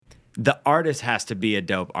the artist has to be a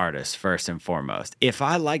dope artist first and foremost. If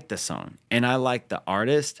I like the song and I like the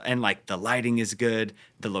artist and like the lighting is good,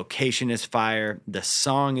 the location is fire, the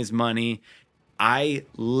song is money, I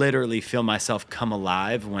literally feel myself come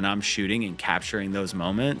alive when I'm shooting and capturing those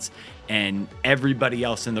moments, and everybody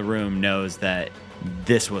else in the room knows that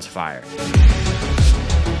this was fire.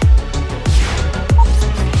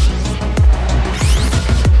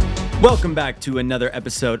 Welcome back to another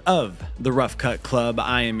episode of the Rough Cut Club.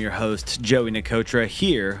 I am your host, Joey Nicotra,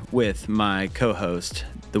 here with my co-host,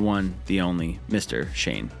 the one, the only, Mr.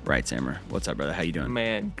 Shane Wrightsammer. What's up, brother? How you doing?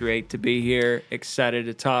 Man, great to be here. Excited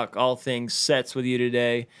to talk all things sets with you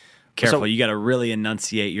today. Careful, you got to really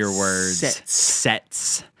enunciate your words.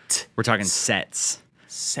 Sets. We're talking sets.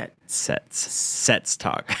 Sets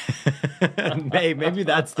talk. Maybe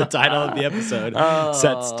that's the title of the episode.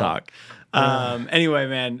 Sets talk. Anyway,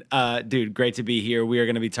 man, dude, great to be here. We are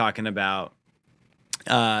going to be talking about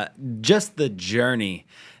just the journey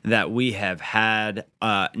that we have had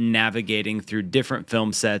navigating through different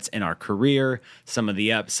film sets in our career, some of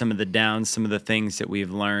the ups, some of the downs, some of the things that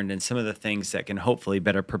we've learned, and some of the things that can hopefully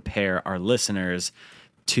better prepare our listeners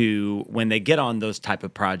to when they get on those type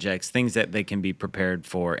of projects, things that they can be prepared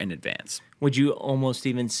for in advance. Would you almost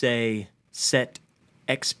even say set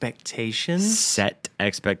expectations? Set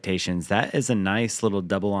expectations. That is a nice little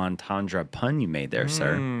double entendre pun you made there,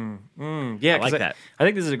 sir. Yeah, I like that. I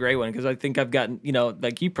think this is a great one because I think I've gotten,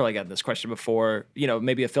 like you've probably gotten this question before,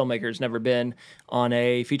 maybe a filmmaker's never been on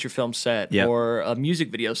a feature film set or a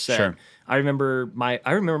music video set. Sure. I remember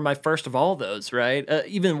my first of all those, right?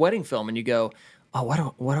 Even wedding film, and you go, oh, what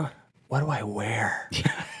do I wear?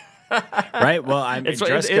 Right? Well, I mean,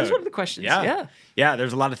 dress code. It's one of the questions. Yeah,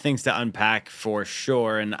 there's a lot of things to unpack for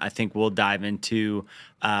sure, and I think we'll dive into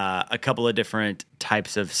a couple of different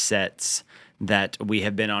types of sets that we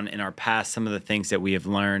have been on in our past, some of the things that we have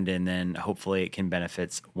learned, and then hopefully it can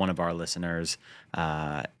benefit one of our listeners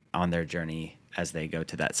on their journey as they go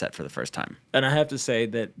to that set for the first time. And I have to say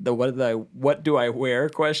that the what do I wear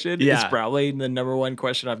question is probably the number one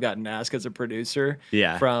question I've gotten asked as a producer.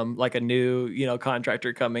 Yeah. From like a new,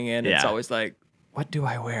 contractor coming in. It's always like, what do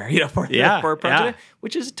I wear? For a project,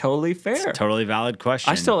 which is totally fair. It's a totally valid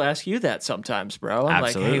question. I still ask you that sometimes, bro. I'm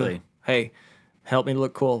Absolutely. like, hey, help me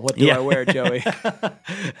look cool. What do I wear, Joey?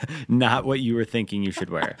 Not what you were thinking you should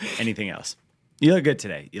wear. Anything else? You look good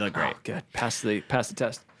today. You look great. Oh, good. Pass the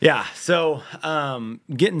test. Yeah. So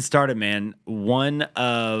getting started, man, one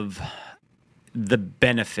of the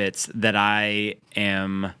benefits that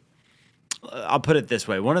I'll put it this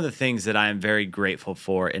way. One of the things that I am very grateful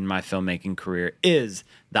for in my filmmaking career is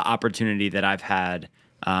the opportunity that I've had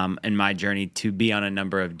in my journey to be on a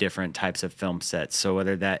number of different types of film sets. So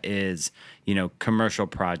whether that is, commercial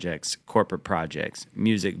projects, corporate projects,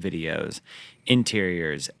 music videos,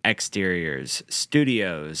 interiors, exteriors,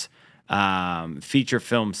 studios, feature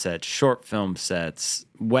film sets, short film sets,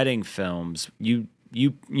 wedding films, event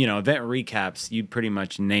recaps, you pretty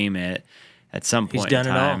much name it at some point in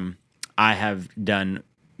time. I have done,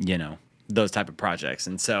 those type of projects.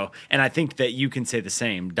 And I think that you can say the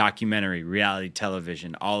same, documentary, reality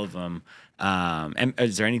television, all of them. And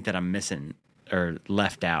is there anything that I'm missing or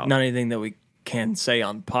left out? Not anything that we can say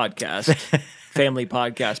on podcast, family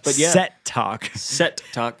podcast, but Set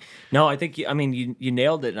talk. No, I think, you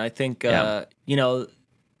nailed it. And I think,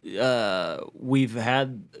 we've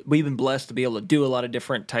been blessed to be able to do a lot of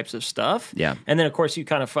different types of stuff. Yeah. And then of course you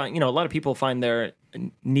kind of find, a lot of people find their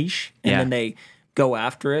niche and then they go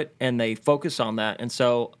after it and they focus on that. And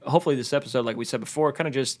so hopefully this episode, like we said before, kind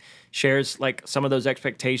of just shares like some of those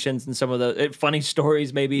expectations and some of the funny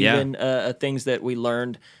stories, maybe even things that we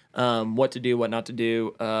learned, what to do, what not to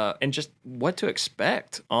do, and just what to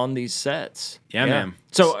expect on these sets. Yeah, man.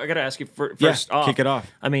 So I got to ask you first off. Kick it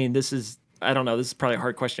off. I mean, I don't know, this is probably a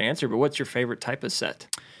hard question to answer, but what's your favorite type of set?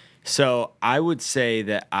 So I would say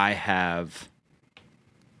that I have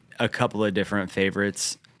a couple of different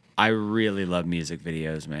favorites. I really love music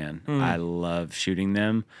videos, man. I love shooting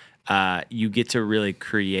them. You get to really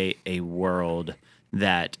create a world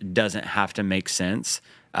that doesn't have to make sense,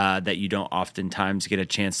 that you don't oftentimes get a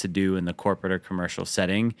chance to do in the corporate or commercial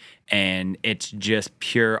setting. And it's just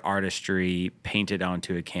pure artistry painted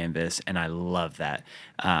onto a canvas, and I love that.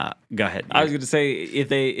 Go ahead. I was going to say,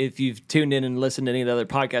 if you've tuned in and listened to any of the other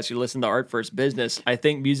podcasts, you listen to Art First Business. I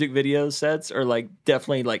think music video sets are like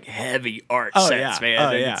definitely like heavy art sets, man.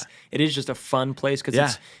 Oh, yeah. It is just a fun place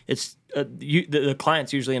because it's the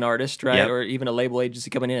client's usually an artist, right? Yep. Or even a label agency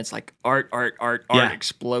coming in. It's like art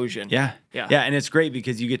explosion. Yeah, and it's great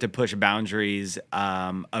because you get to push boundaries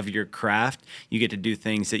of your craft. You get to do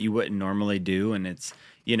things that you wouldn't normally do, and it's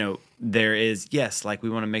there is, yes, like we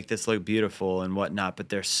want to make this look beautiful and whatnot, but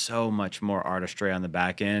there's so much more artistry on the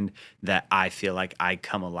back end that I feel like I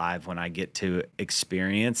come alive when I get to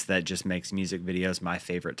experience, that just makes music videos my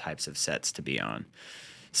favorite types of sets to be on.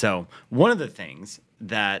 So one of the things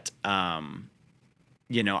that,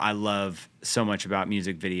 I love so much about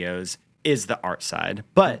music videos is the art side.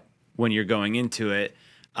 But when you're going into it,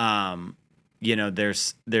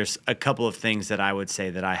 there's a couple of things that I would say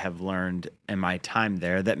that I have learned in my time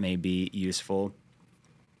there that may be useful.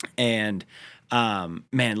 And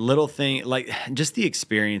little thing, like just the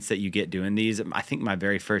experience that you get doing these. I think my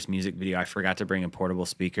very first music video, I forgot to bring a portable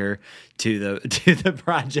speaker to the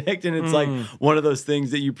project, and it's like one of those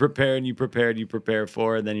things that you prepare and you prepare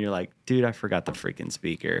for, and then you're like, dude, I forgot the freaking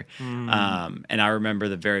speaker. And I remember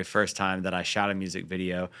the very first time that I shot a music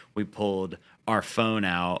video, we pulled our phone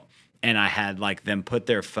out, and I had like them put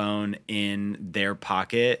their phone in their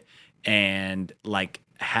pocket and like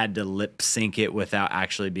had to lip sync it without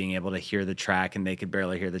actually being able to hear the track, and they could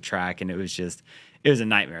barely hear the track, and it was a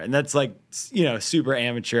nightmare. And that's like, super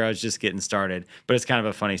amateur. I was just getting started, but it's kind of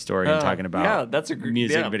a funny story in talking about music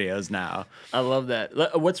videos now. I love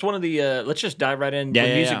that. What's one of the let's just dive right in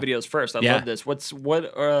with music videos first. I love this.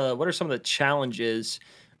 What are some of the challenges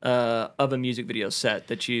of a music video set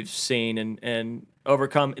that you've seen and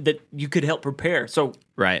overcome that you could help prepare? So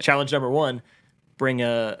challenge number 1, bring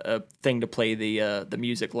a thing to play the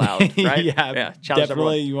music loud, right? Yeah,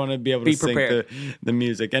 definitely. You want to be able to sync the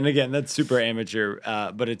music. And again, that's super amateur,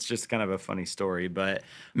 but it's just kind of a funny story. But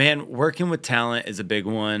man, working with talent is a big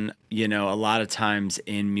one. A lot of times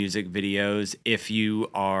in music videos, if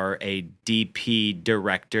you are a DP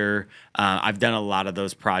director, I've done a lot of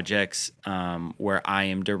those projects where I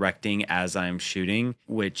am directing as I'm shooting,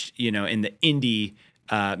 which, in the indie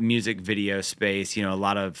music video space, a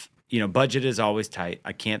lot of budget is always tight.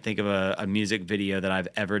 I can't think of a music video that I've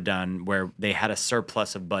ever done where they had a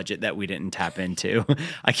surplus of budget that we didn't tap into.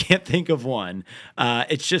 I can't think of one.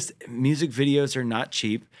 It's just music videos are not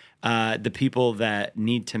cheap. The people that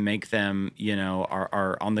need to make them,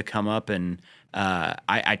 are on the come up, and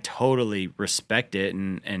I totally respect it,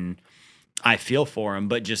 and I feel for them,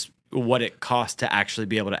 but just what it costs to actually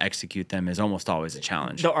be able to execute them is almost always a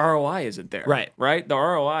challenge. The ROI isn't there. Right. The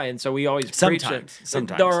ROI. And so we always sometimes, preach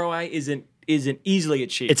it. The ROI isn't easily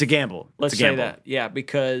achieved. It's a gamble. Let's say that. Yeah,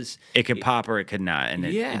 because it could pop or it could not, and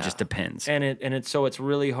it just depends. And it's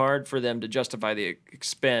really hard for them to justify the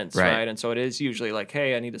expense, right? And so it is usually like,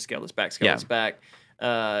 hey, I need to scale this back, this back.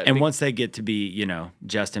 And once they get to be,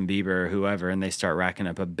 Justin Bieber or whoever, and they start racking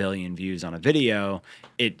up 1 billion views on a video,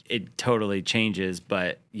 it totally changes.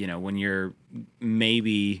 But, when you're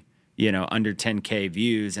maybe, under 10K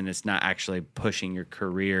views and it's not actually pushing your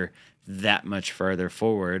career that much further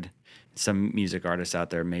forward, some music artists out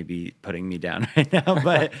there may be putting me down right now.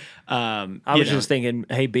 But I was just thinking,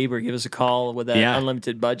 hey, Bieber, give us a call with that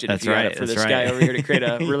unlimited budget if you had it for this guy over here to create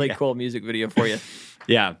a really cool music video for you.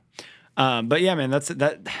 Yeah. But yeah, man, that's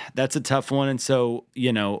a tough one. And so,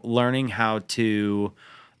 learning how to,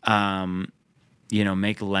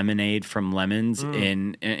 make lemonade from lemons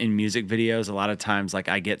in music videos. A lot of times, like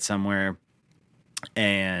I get somewhere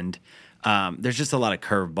and there's just a lot of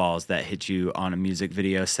curveballs that hit you on a music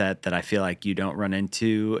video set that I feel like you don't run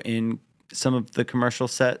into in some of the commercial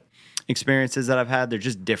set experiences that I've had. They're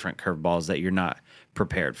just different curveballs that you're not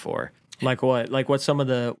prepared for. Like what? Like what's some of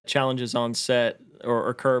the challenges on set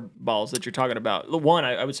or curveballs that you're talking about? One,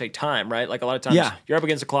 I would say time, right? Like a lot of times you're up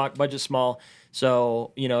against the clock, budget's small.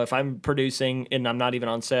 So, if I'm producing and I'm not even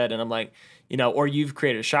on set and I'm like, or you've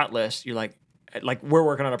created a shot list, you're like we're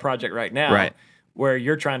working on a project right now. Right. Where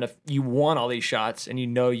you're you want all these shots and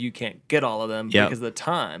you can't get all of them because of the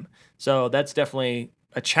time. So that's definitely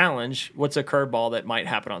a challenge. What's a curveball that might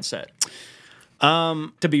happen on set?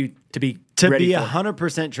 To be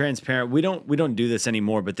 100% transparent, we don't do this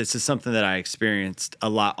anymore, but this is something that I experienced a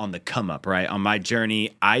lot on the come up, right? On my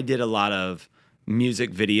journey, I did a lot of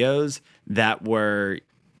music videos that were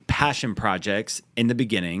passion projects in the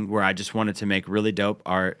beginning where I just wanted to make really dope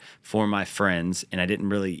art for my friends, and I didn't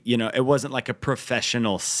really, it wasn't like a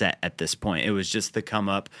professional set at this point. It was just the come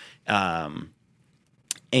up,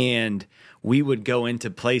 and we would go into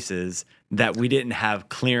places that we didn't have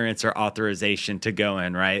clearance or authorization to go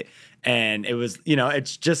in, right? And it was,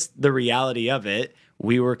 it's just the reality of it.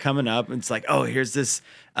 We were coming up, and it's like, oh, here's this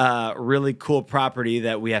really cool property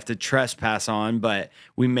that we have to trespass on, but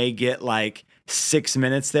we may get like 6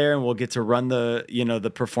 minutes there, and we'll get to run the, the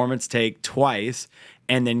performance take twice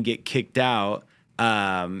and then get kicked out.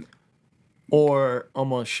 Or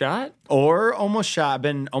almost shot? Or almost shot. I've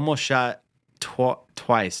been almost shot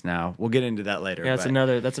twice now. We'll get into that later. Yeah, that's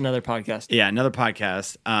another podcast. Yeah, another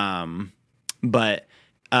podcast. But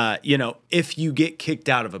you know, if you get kicked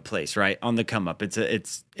out of a place, right, on the come up,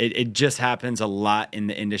 it just happens a lot in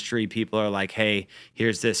the industry. People are like, hey,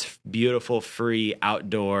 here's this beautiful free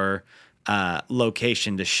outdoor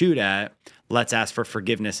location to shoot at. Let's ask for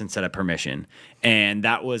forgiveness instead of permission. And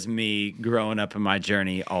that was me growing up in my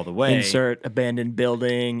journey all the way. Insert abandoned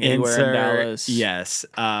building anywhere in Dallas. Yes.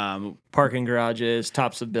 Parking garages,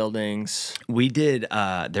 tops of buildings. We did,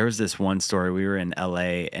 there was this one story. We were in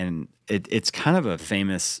LA, and it's kind of a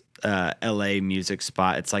famous LA music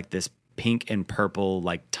spot. It's like this pink and purple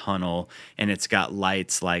like tunnel, and it's got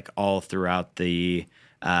lights like all throughout the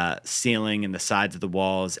ceiling and the sides of the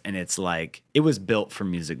walls, and it's like it was built for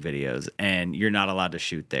music videos, and you're not allowed to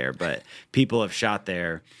shoot there, but people have shot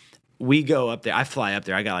there. We go up there, I fly up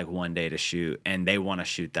there, I got like 1 day to shoot, and they want to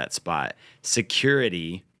shoot that spot.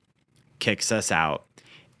 Security kicks us out,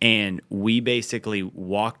 and we basically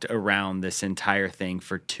walked around this entire thing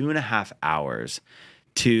for 2.5 hours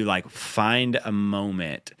to like find a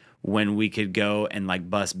moment when we could go and like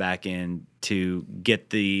bus back in to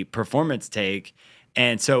get the performance take.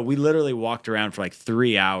 And so we literally walked around for like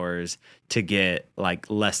 3 hours to get like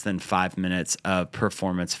less than 5 minutes of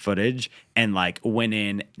performance footage, and like went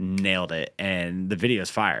in, nailed it, and the video's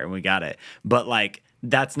fire and we got it. But like,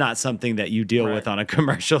 that's not something that you deal with on a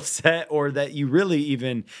commercial set, or that you really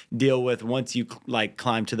even deal with once you like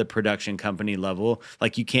climb to the production company level.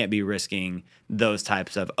 Like, you can't be risking those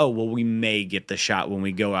types of, oh, well, we may get the shot when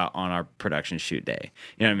we go out on our production shoot day.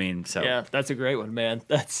 You know what I mean? So yeah, that's a great one, man.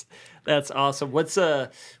 That's awesome. What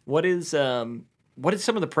is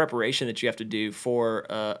some of the preparation that you have to do for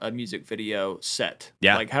a music video set?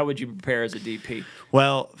 Yeah. Like, how would you prepare as a DP?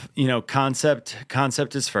 Well, you know, concept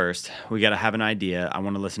is first. We got to have an idea. I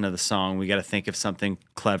want to listen to the song. We got to think of something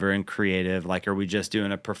clever and creative. Like, are we just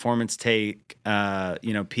doing a performance take,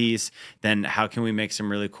 piece? Then how can we make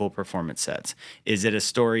some really cool performance sets? Is it a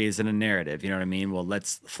story? Is it a narrative? You know what I mean? Well,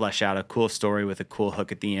 let's flesh out a cool story with a cool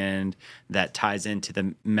hook at the end that ties into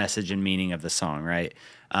the message and meaning of the song, right?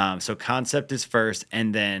 So concept is first,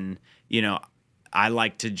 and then, you know, I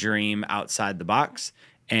like to dream outside the box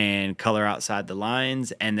and color outside the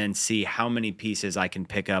lines, and then see how many pieces I can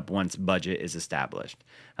pick up once budget is established.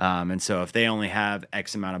 And so if they only have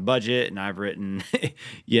X amount of budget and I've written,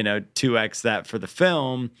 2X that for the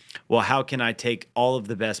film, well, how can I take all of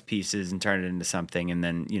the best pieces and turn it into something, and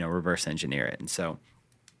then, reverse engineer it? And so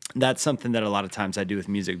that's something that a lot of times I do with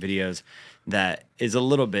music videos that is a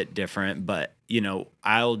little bit different, but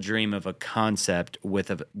I'll dream of a concept with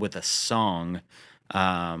a song,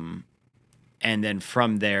 and then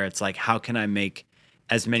from there it's like, how can I make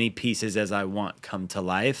as many pieces as I want come to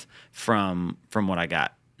life from what I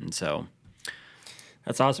got? And so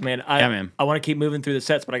that's awesome, man. I want to keep moving through the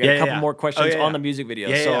sets, but I got a couple more questions on the music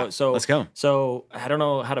video. So let's go. So I don't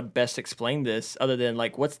know how to best explain this other than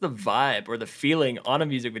like, what's the vibe or the feeling on a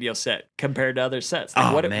music video set compared to other sets?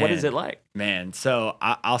 Like, what is it like? Man, so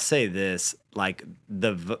I'll say this, like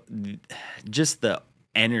just the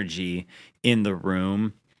energy in the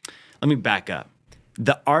room. Let me back up.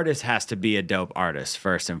 The artist has to be a dope artist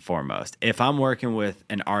first and foremost. If I'm working with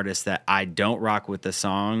an artist that I don't rock with the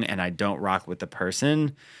song and I don't rock with the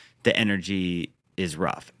person, the energy is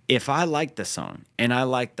rough. If I like the song and I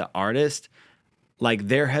like the artist, like,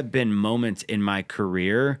 there have been moments in my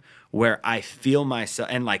career where I feel myself,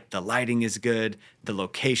 and like the lighting is good, the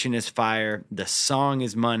location is fire, the song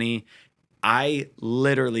is money. I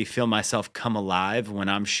literally feel myself come alive when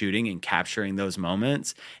I'm shooting and capturing those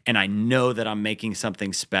moments, and I know that I'm making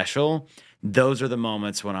something special. Those are the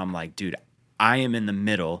moments when I'm like, dude, I am in the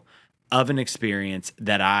middle of an experience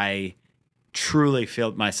that I truly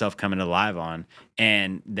feel myself coming alive on,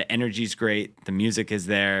 and the energy's great, the music is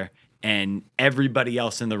there, and everybody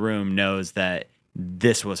else in the room knows that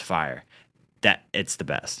this was fire, that it's the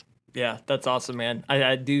best. Yeah, that's awesome, man.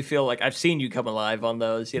 I do feel like I've seen you come alive on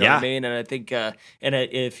those, you know what I mean? And I think,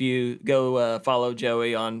 if you go follow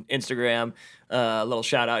Joey on Instagram, a little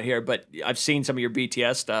shout out here, but I've seen some of your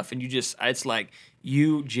BTS stuff, and it's like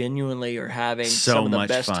you genuinely are having some of the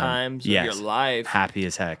best fun. times of your life. Happy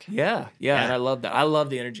as heck. Yeah, and I love that. I love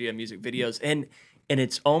the energy of music videos, and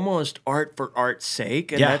it's almost art for art's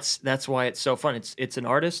sake, and that's why it's so fun. It's an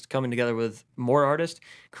artist coming together with more artists,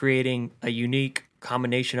 creating a unique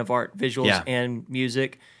combination of art, visuals, and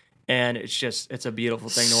music, and it's a beautiful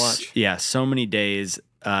thing to watch. Yeah, so many days.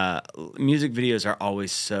 Music videos are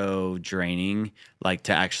always so draining, like,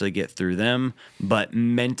 to actually get through them, but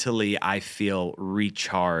mentally I feel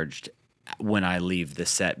recharged when I leave the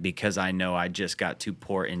set, because I know I just got to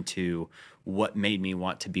pour into what made me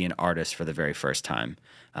want to be an artist for the very first time.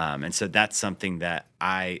 And so that's something that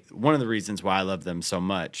one of the reasons why I love them so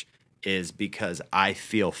much is because I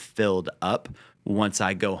feel filled up once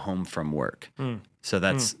I go home from work. So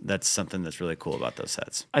that's something that's really cool about those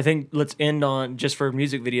sets. I think let's end on, just for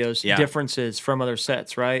music videos, differences from other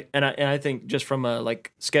sets, right? And I think just from a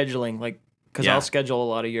like scheduling, like, because I'll schedule a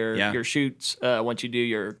lot of your shoots once you do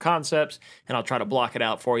your concepts, and I'll try to block it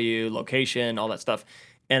out for you, location, all that stuff.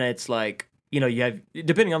 And it's like, you have,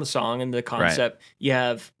 depending on the song and the concept, you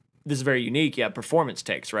have, this is very unique, you have performance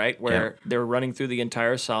takes, right? Where they're running through the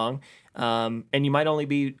entire song. And you might only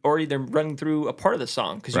be, or either running through a part of the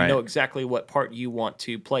song because you know exactly what part you want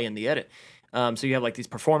to play in the edit. So you have like these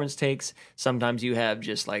performance takes. Sometimes you have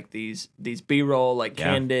just like these B-roll, like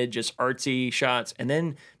candid, just artsy shots. And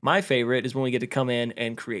then my favorite is when we get to come in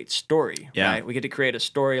and create story, right? We get to create a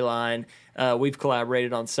storyline. We've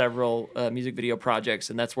collaborated on several music video projects,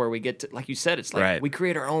 and that's where we get to, like you said, it's like we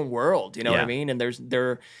create our own world, you know what I mean? And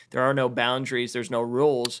there are no boundaries, there's no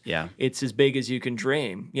rules. It's as big as you can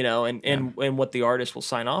dream, and what the artist will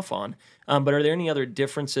sign off on. But are there any other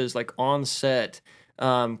differences like on set?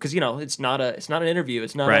 Because it's not an interview.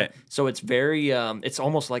 It's not so it's very it's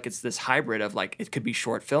almost like it's this hybrid of like, it could be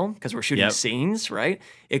short film because we're shooting scenes, right?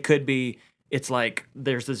 It could be, it's like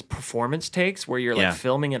there's this performance takes where you're like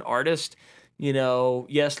filming an artist,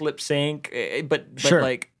 yes, lip sync, but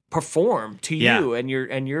like perform to you, and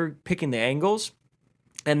you're picking the angles.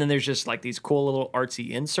 And then there's just like these cool little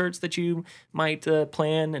artsy inserts that you might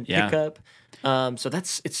plan and pick up. So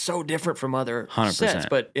it's so different from other 100%. sets.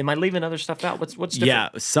 But am I leaving other stuff out? What's different? Yeah,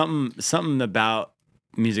 something about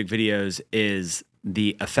music videos is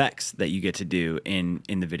the effects that you get to do in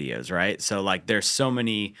the videos, right? So like there's so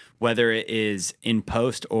many, whether it is in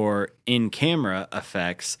post or in camera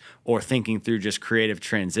effects or thinking through just creative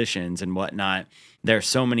transitions and whatnot, there's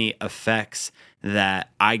so many effects that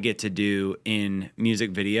I get to do in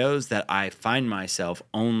music videos that I find myself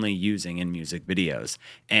only using in music videos.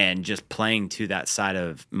 And just playing to that side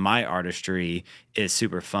of my artistry is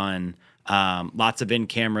super fun. Lots of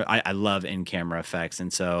in-camera, I love in-camera effects.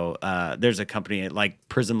 And so there's a company like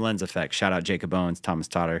Prism Lens Effects, shout out Jacob Owens, Thomas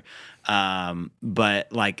Totter.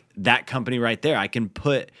 But like that company right there, I can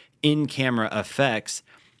put in-camera effects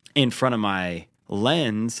in front of my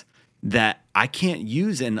lens that I can't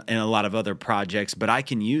use in a lot of other projects, but I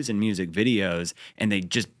can use in music videos, and they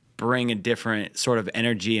just bring a different sort of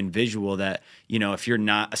energy and visual that, if you're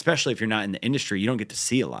not, especially if you're not in the industry, you don't get to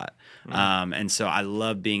see a lot. And so I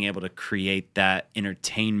love being able to create that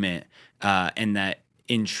entertainment and that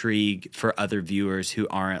intrigue for other viewers who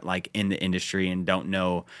aren't like in the industry and don't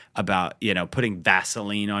know about, putting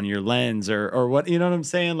Vaseline on your lens or what, you know what I'm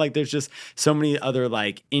saying? Like there's just so many other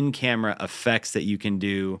like in-camera effects that you can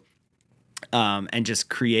do. And just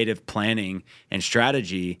creative planning and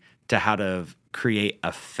strategy to how to create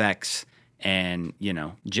effects and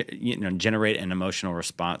generate an emotional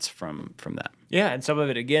response from that. Yeah, and some of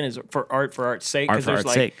it again is for art's sake, because there's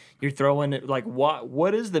like sake. You're throwing it like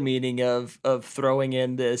what is the meaning of throwing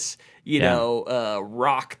in this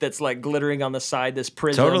rock that's like glittering on the side, this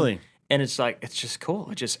prism. Totally. And it's like, it's just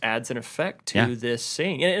cool. It just adds an effect to this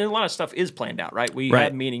scene. And a lot of stuff is planned out, right? We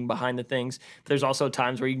have meaning behind the things. But there's also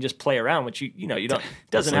times where you can just play around, which you don't,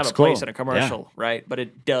 doesn't have a place in a commercial, right? But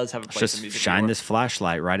it does have a place in music. Just shine this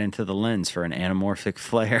flashlight right into the lens for an anamorphic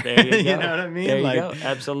flare. There you go. You know what I mean? There you go.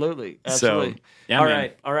 Absolutely. So, all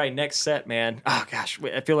right. Next set, man. Oh gosh,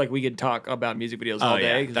 I feel like we could talk about music videos all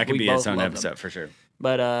day. That could be its own episode for sure.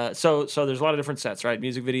 But so there's a lot of different sets, right?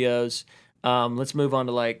 Music videos. Let's move on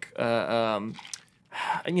to like, I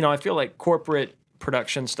feel like corporate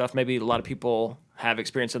production stuff. Maybe a lot of people have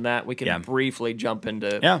experience in that. We can briefly jump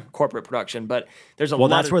into corporate production, but there's a lot. Well,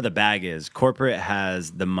 that's where the bag is. Corporate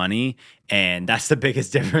has the money, and that's the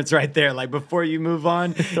biggest difference right there. Like before you move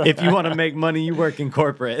on, if you want to make money, you work in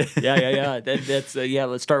corporate. Yeah. That's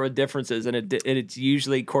let's start with differences, and it's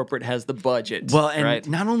usually corporate has the budget. Well, and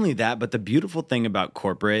not only that, but the beautiful thing about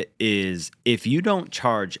corporate is if you don't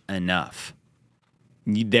charge enough,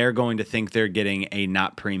 they're going to think they're getting a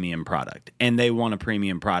not premium product, and they want a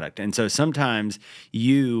premium product. And so sometimes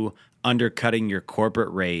you undercutting your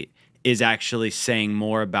corporate rate is actually saying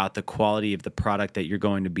more about the quality of the product that you're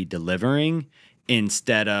going to be delivering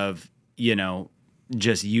instead of,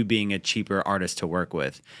 just you being a cheaper artist to work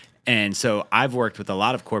with. And so I've worked with a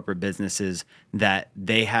lot of corporate businesses that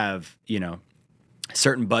they have,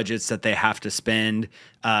 certain budgets that they have to spend.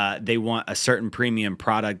 They want a certain premium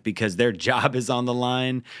product because their job is on the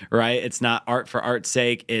line, right? It's not art for art's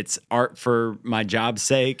sake. It's art for my job's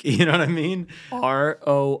sake. You know what I mean?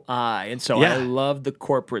 ROI. And so Yeah. I love the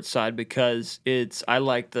corporate side because I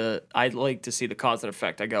like to see the cause and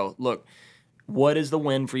effect. I go, look, what is the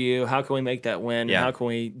win for you? How can we make that win? Yeah. How can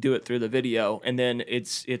we do it through the video? And then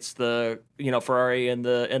it's the Ferrari and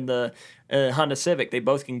the Honda Civic. They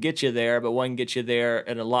both can get you there, but one gets you there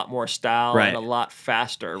in a lot more style Right. and a lot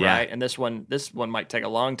faster, Yeah. right? And this one might take a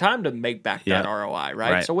long time to make back that ROI, right?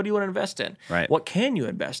 Right. So what do you want to invest in? Right. What can you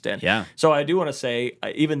invest in? Yeah. So I do want to say,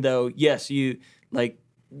 even though yes, you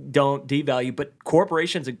don't devalue, but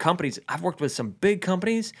corporations and companies. I've worked with some big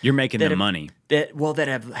companies. You're making that them have- money. that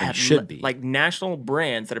have had should be. like national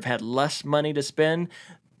brands that have had less money to spend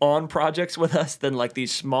on projects with us than like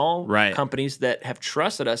these small Right. companies that have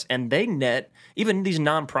trusted us, and they net even these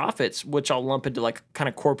nonprofits, which I'll lump into like kind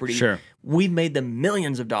of corporate. Sure. We made them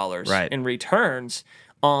millions of dollars Right. in returns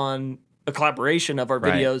on a collaboration of our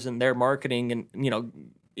Right. videos and their marketing and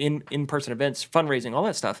in-person events, fundraising, all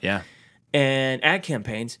that stuff Yeah. and ad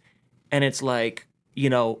campaigns, and it's like you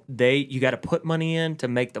got to put money in to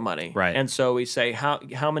make the money, Right. And so we say how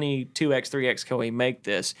many 2x 3x can we make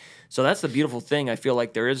this? So that's the beautiful thing. I feel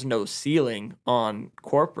like there is no ceiling on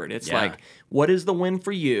corporate. It's Yeah. like, what is the win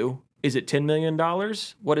for you? Is it $10 million?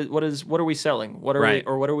 What are we selling? What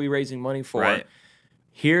are we raising money for? Right.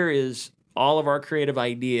 Here is all of our creative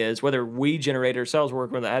ideas, whether we generate ourselves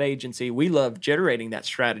working with that agency. We love generating that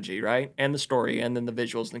strategy, right? And the story, and then the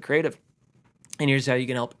visuals and the creative. And here's how you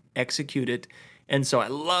can help execute it. And so I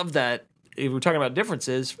love that. If we're talking about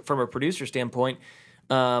differences from a producer standpoint,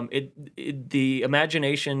 the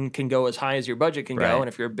imagination can go as high as your budget can Right. go. And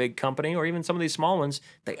if you're a big company or even some of these small ones,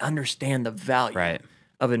 they understand the value Right.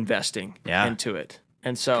 of investing Yeah. into it.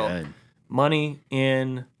 And so Good. money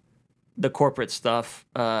in the corporate stuff,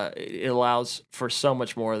 it allows for so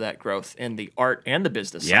much more of that growth in the art and the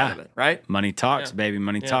business Yeah. side of it, right? Money talks, baby.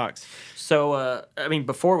 Money talks. So,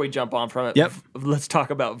 before we jump on from it, Yep. let's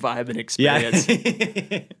talk about vibe and Yeah.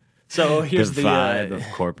 experience. So here's the vibe of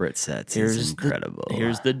corporate sets is incredible.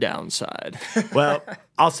 Here's the downside. Well,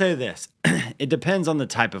 I'll say this. It depends on the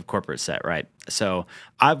type of corporate set, right? So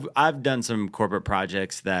I've done some corporate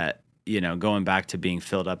projects that, going back to being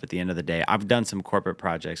filled up at the end of the day, I've done some corporate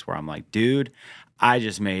projects where I'm like, dude, I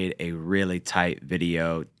just made a really tight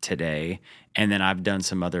video today. And then I've done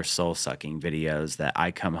some other soul-sucking videos that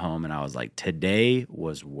I come home and I was like, today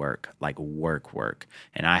was work, like work.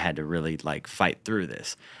 And I had to really fight through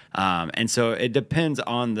this. And so it depends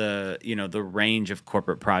on the range of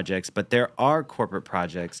corporate projects, but there are corporate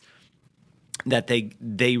projects that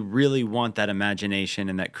they really want that imagination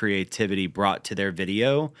and that creativity brought to their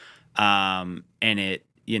video. And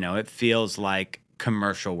it feels like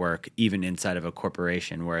commercial work even inside of a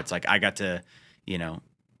corporation where it's like I got to,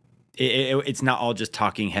 it's not all just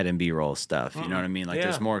talking head and B-roll stuff. You know what I mean? Yeah.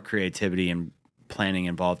 There's more creativity and planning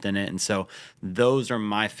involved in it. And so those are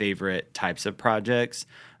my favorite types of projects.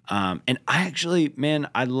 And I actually, man,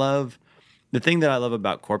 the thing that I love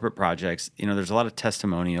about corporate projects, there's a lot of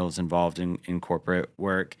testimonials involved in corporate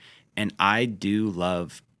work. And I do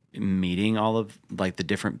love meeting all of the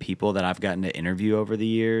different people that I've gotten to interview over the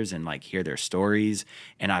years and hear their stories.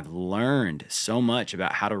 And I've learned so much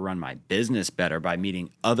about how to run my business better by meeting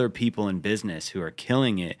other people in business who are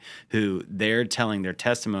killing it, who they're telling their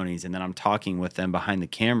testimonies, and then I'm talking with them behind the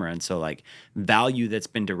camera. And so value that's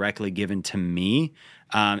been directly given to me,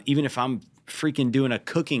 even if I'm freaking doing a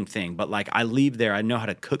cooking thing, but I leave there, I know how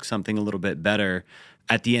to cook something a little bit better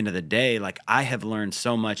at the end of the day. I have learned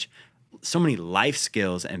so many life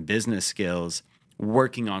skills and business skills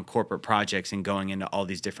working on corporate projects and going into all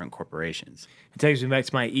these different corporations. It takes me back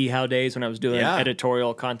to my eHow days when I was doing Yeah.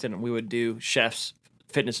 editorial content, and we would do chefs,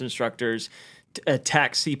 fitness instructors,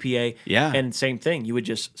 tax CPA. Yeah. And same thing. You would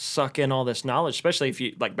just suck in all this knowledge, especially if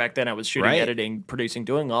you, back then I was shooting, Right. editing, producing,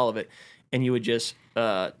 doing all of it. And you would just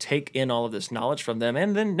take in all of this knowledge from them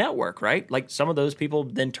and then network, right? Some of those people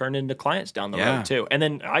then turn into clients down the Yeah. road too. And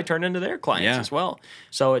then I turn into their clients Yeah. as well.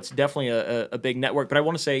 So it's definitely a big network. But I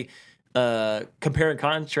want to say, compare and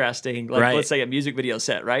contrasting, Right. let's say a music video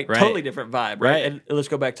set, right? Right. Totally different vibe, right? Right. And let's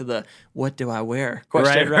go back to the what do I wear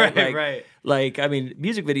question, right? Right. I mean,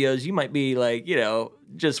 music videos, you might be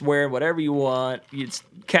just wearing whatever you want. It's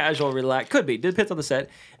casual, relaxed. Could be. Depends on the set.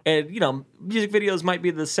 And, music videos might be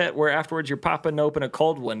the set where afterwards you're popping open a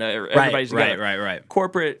cold one. Everybody's together. Right.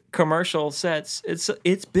 Corporate commercial sets,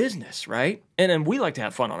 it's business, right? And we like to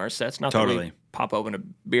have fun on our sets. Not Totally. that pop open a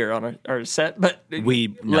beer on our set, but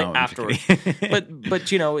no, afterwards. but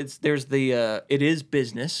there's the it is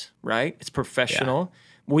business, right? It's professional. Yeah.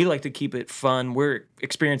 We like to keep it fun.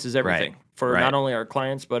 Experience is everything for not only our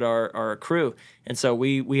clients but our crew, and so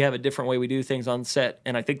we have a different way we do things on set,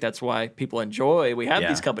 and I think that's why people enjoy. We have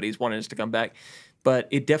these companies wanting us to come back, but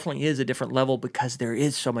it definitely is a different level because there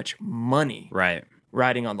is so much money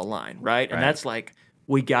riding on the line, right? And that's like,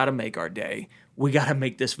 we got to make our day. We got to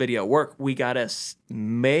make this video work. We got to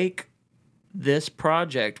make this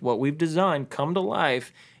project, what we've designed, come to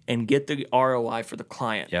life and get the ROI for the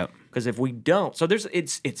client. Yep. Because if we don't, so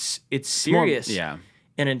it's serious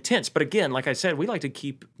and intense. But again, like I said, we like to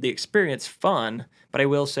keep the experience fun. But I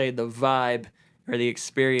will say the vibe or the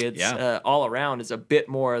experience all around is a bit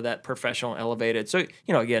more of that professional, elevated. So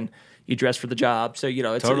again, you dress for the job. So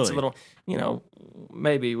it's a little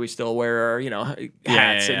maybe we still wear our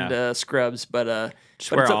hats and scrubs, but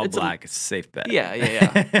just wear all black. It's a safe bet. Yeah.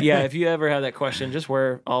 If you ever have that question, just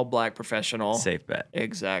wear all black, professional. Safe bet.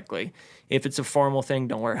 Exactly. If it's a formal thing,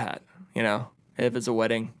 don't wear a hat. If it's a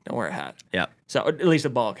wedding, don't wear a hat. Yeah. So at least a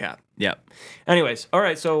ball cap. Yep. Anyways, all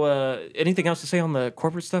right. So anything else to say on the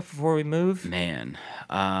corporate stuff before we move? Man,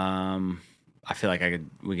 I feel like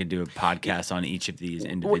we could do a podcast on each of these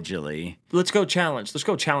individually. Let's go challenge. Let's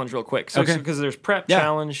go challenge real quick. So, because there's prep,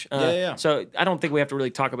 challenge. So I don't think we have to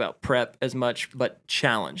really talk about prep as much, but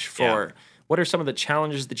challenge for what are some of the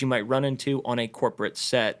challenges that you might run into on a corporate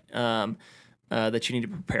set that you need to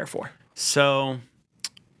prepare for? So,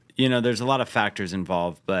 there's a lot of factors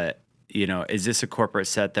involved, but, is this a corporate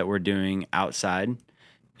set that we're doing outside?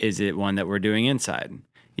 Is it one that we're doing inside?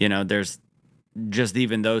 There's just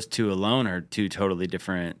even those two alone are two totally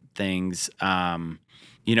different things.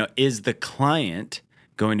 Is the client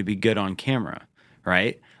going to be good on camera,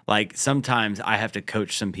 right? Like sometimes I have to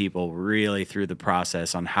coach some people really through the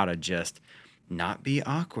process on how to just not be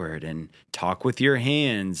awkward and talk with your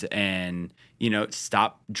hands and,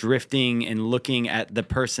 stop drifting and looking at the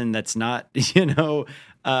person that's not,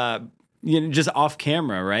 just off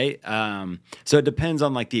camera, right? So it depends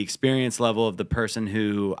on like the experience level of the person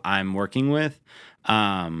who I'm working with.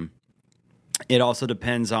 It also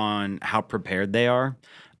depends on how prepared they are.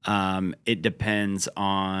 It depends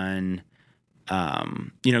on,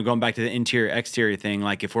 going back to the interior exterior thing.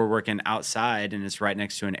 Like if we're working outside and it's right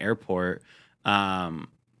next to an airport,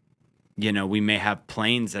 we may have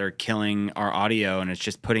planes that are killing our audio and it's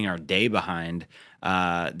just putting our day behind.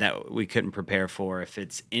 That we couldn't prepare for. If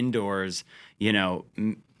it's indoors,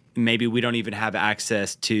 maybe we don't even have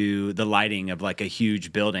access to the lighting of like a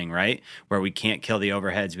huge building, right? Where we can't kill the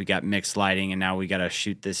overheads. We got mixed lighting and now we got to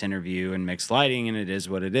shoot this interview in mixed lighting and it is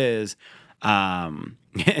what it is. And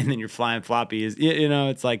then you're flying floppies,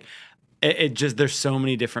 it's like, it just, there's so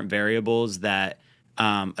many different variables that,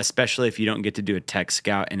 especially if you don't get to do a tech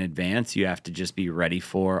scout in advance, you have to just be ready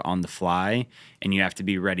for on the fly and you have to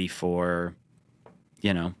be ready for,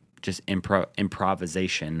 just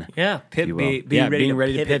improvisation. Yeah, being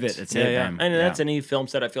ready to pivot. That's it. And that's any film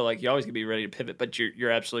set. I feel like you always can be ready to pivot, but you're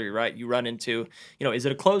absolutely right. You run into, is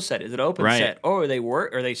it a closed set? Is it an open set? Or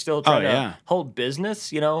are they still trying to hold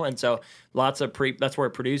business? And so lots of that's where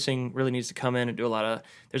producing really needs to come in and do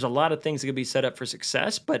there's a lot of things that could be set up for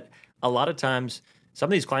success, but a lot of times some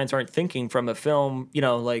of these clients aren't thinking from a film,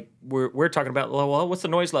 like we're talking about, well, what's the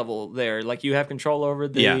noise level there? Like you have control over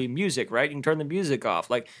the music, right? You can turn the music off.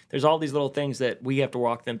 Like there's all these little things that we have to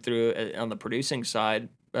walk them through on the producing side,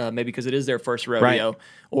 maybe because it is their first rodeo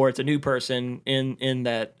or it's a new person in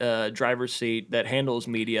that driver's seat that handles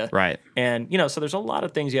media. Right. And, so there's a lot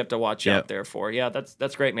of things you have to watch out there for. Yeah,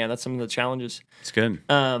 that's great, man. That's some of the challenges. It's good.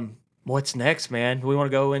 What's next, man? You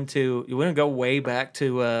want to go way back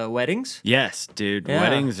to weddings? Yes, dude. Yeah.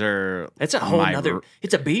 Weddings are it's a whole nother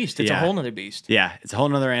it's a beast. It's a whole nother beast. Yeah, it's a whole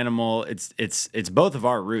nother animal. It's both of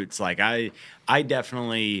our roots. Like I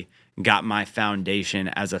definitely got my foundation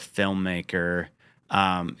as a filmmaker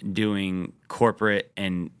doing corporate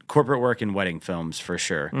work and wedding films for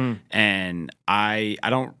sure. And I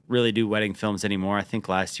don't really do wedding films anymore. I think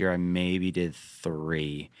last year I maybe did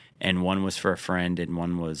 3. And one was for a friend, and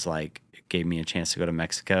one was like gave me a chance to go to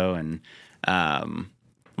Mexico and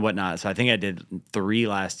whatnot. So I think I did 3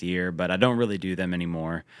 last year, but I don't really do them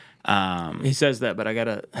anymore. He says that, but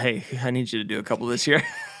I need you to do a couple this year.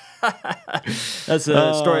 That's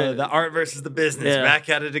a story. The art versus the business. Yeah. Back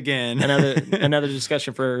at it again. another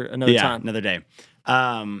discussion for another time. Another day.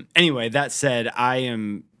 Anyway, that said,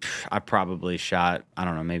 I probably shot, I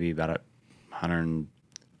don't know, maybe about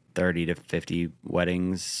 130 to 50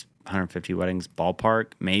 weddings. 150 weddings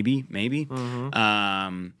ballpark, maybe,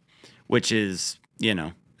 which is,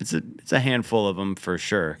 it's a handful of them for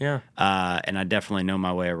sure. Yeah. And I definitely know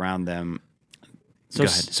my way around them. So Go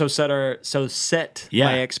ahead. set Yeah.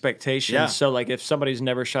 my expectations. Yeah. So like if somebody's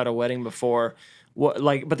never shot a wedding before,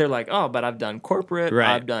 but they're like, oh, but I've done corporate, Right.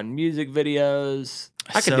 I've done music videos,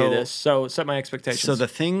 I can do this. So set my expectations. So the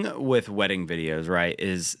thing with wedding videos, right,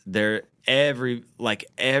 is every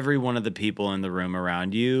one of the people in the room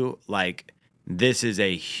around you, like this is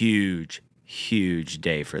a huge, huge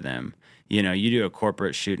day for them. You know, you do a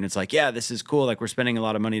corporate shoot and it's like, yeah, this is cool. Like we're spending a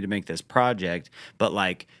lot of money to make this project. But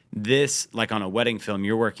like this, like on a wedding film,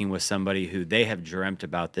 you're working with somebody who they have dreamt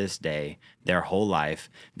about this day their whole life.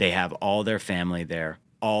 They have all their family there,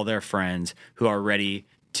 all their friends who are ready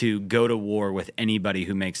to go to war with anybody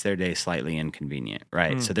who makes their day slightly inconvenient,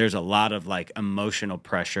 right? So there's a lot of like emotional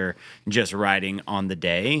pressure just riding on the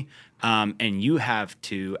day. And you have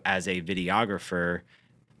to, as a videographer,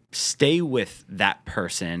 stay with that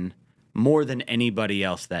person more than anybody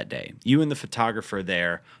else that day. You and the photographer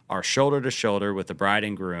there are shoulder to shoulder with the bride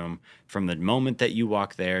and groom from the moment that you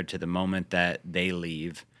walk there to the moment that they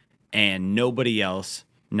leave. And nobody else,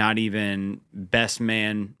 not even best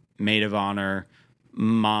man, maid of honor,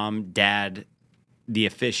 mom, dad, the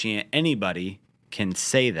officiant, anybody can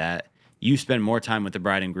say that you spend more time with the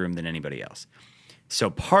bride and groom than anybody else. So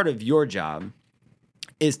part of your job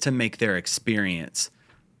is to make their experience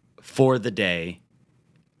for the day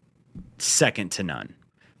second to none.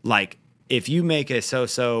 Like if you make a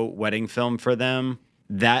so-so wedding film for them,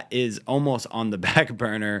 that is almost on the back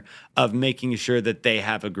burner of making sure that they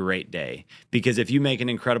have a great day. Because if you make an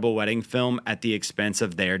incredible wedding film at the expense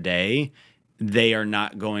of their day, they are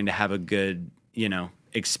not going to have a good,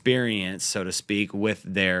 experience, so to speak, with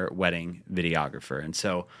their wedding videographer. And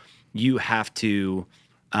so you have to,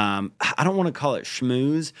 I don't want to call it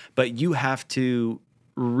schmooze, but you have to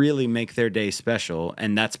really make their day special.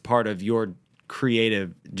 And that's part of your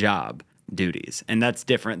creative job duties. And that's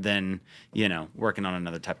different than, working on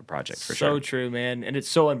another type of project for sure. So true, man. And it's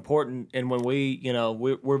so important. And when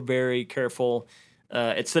we're very careful.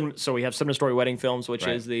 So we have Cinema Story Wedding Films, which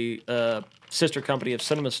Right. is the sister company of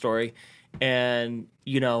Cinema Story. And,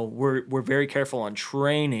 we're very careful on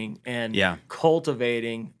training and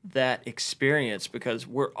cultivating that experience because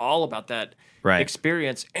we're all about that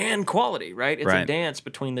experience and quality, right? It's a dance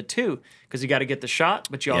between the two because you got to get the shot,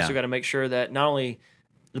 but you also got to make sure that not only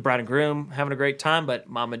the bride and groom having a great time, but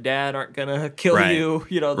mom and dad aren't going to kill you.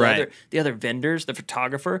 The other vendors, the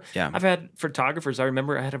photographer. Yeah. I've had photographers. I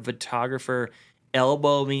remember I had a photographer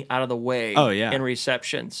elbow me out of the way in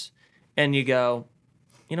receptions. And you go,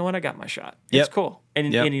 you know what? I got my shot. It's cool.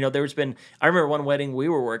 And there's been, I remember one wedding we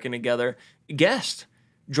were working together,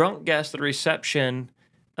 drunk guest at the reception,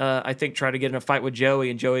 I think tried to get in a fight with Joey,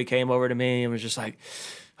 and Joey came over to me and was just like,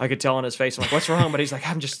 I could tell on his face, I'm like, what's wrong? But he's like,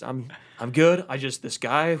 I'm good. This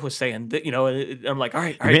guy was saying that, I'm like, all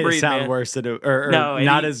right, made breathe, it sound man. worse than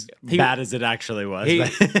not as bad as it actually was.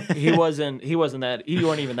 He wasn't that, you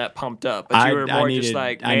weren't even that pumped up, but you were more just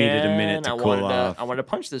like, man, I needed a minute to cool off. I wanted to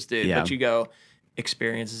punch this dude, but you go,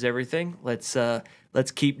 experience is everything.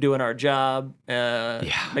 Let's keep doing our job.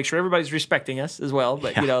 Make sure everybody's respecting us as well,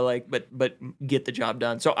 but but get the job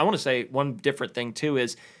done. So I want to say one different thing too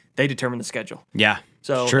is they determine the schedule. Yeah.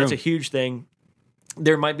 So that's a huge thing.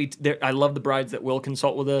 There might be. I love the brides that will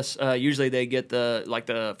consult with us. Usually, they get the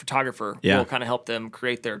photographer will kind of help them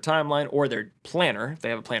create their timeline, or their planner if they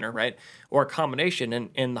have a planner, right? Or a combination. And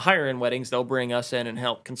in the higher end weddings, they'll bring us in and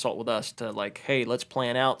help consult with us to hey, let's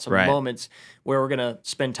plan out some moments where we're gonna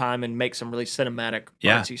spend time and make some really cinematic,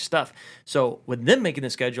 artsy stuff. So with them making the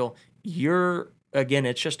schedule,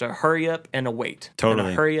 it's just a hurry up and a wait. Totally.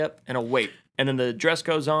 And a hurry up and a wait. And then the dress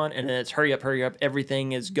goes on, and then it's hurry up.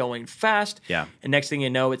 Everything is going fast. Yeah. And next thing you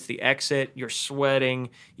know, it's the exit. You're sweating.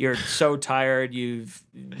 You're so tired.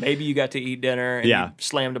 Maybe you got to eat dinner, and you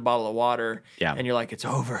slammed a bottle of water. Yeah. And you're like, it's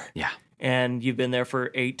over. Yeah. And you've been there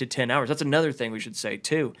for 8 to 10 hours. That's another thing we should say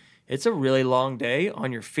too. It's a really long day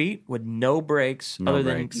on your feet with no breaks, other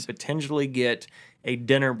than you potentially get a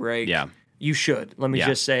dinner break. Yeah. You should. Let me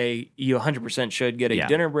just say, you 100% should get a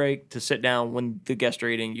dinner break to sit down when the guests are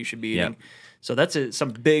eating. You should be eating. So that's some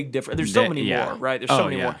big difference. There's so many more, right? There's so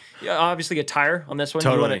many more. Yeah, obviously, attire on this one.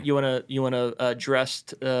 Totally. You want to dress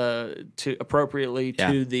to appropriately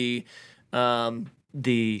to the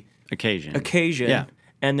occasion. Yeah.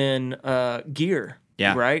 And then gear.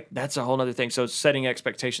 Yeah. Right. That's a whole other thing. So setting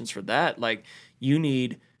expectations for that, you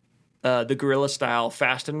need the guerrilla style,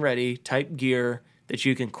 fast and ready type gear that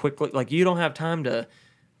you can quickly. You don't have time to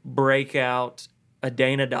break out a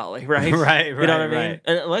Dana dolly, right? Right, You know what I mean? right.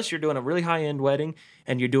 And unless you're doing a really high end wedding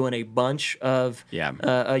and you're doing a bunch of, you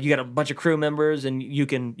got a bunch of crew members, and you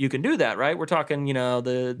can do that, right? We're talking,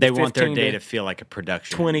 They want their day to feel like a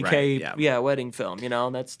production. 20K, right, wedding film.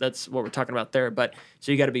 That's what we're talking about there. But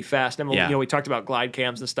so you got to be fast. And we talked about glide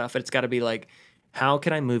cams and stuff. It's got to be like, how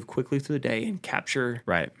can I move quickly through the day and capture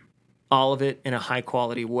all of it in a high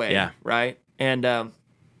quality way? Yeah. Right. And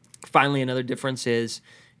finally, another difference is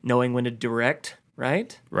knowing when to direct.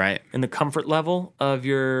 Right. And the comfort level of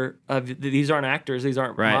these aren't actors, these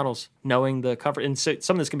aren't models. Knowing the comfort, and so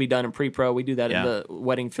some of this can be done in pre-pro. We do that in the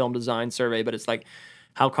wedding film design survey. But it's like,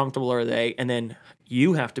 how comfortable are they? And then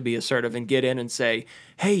you have to be assertive and get in and say,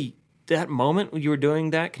 hey, that moment when you were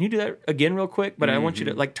doing that, can you do that again real quick? But I want you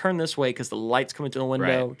to like turn this way because the light's coming through the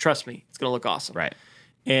window. Right. Trust me, it's gonna look awesome. Right.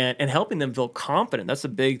 And helping them feel confident. That's the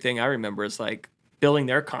big thing I remember, is like building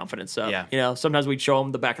their confidence up. Yeah. Sometimes we'd show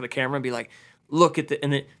them the back of the camera and be like, look at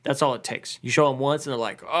that's all it takes. You show them once and they're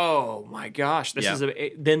like, oh my gosh, this is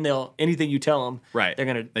then anything you tell them,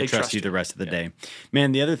 they trust you the rest of the day.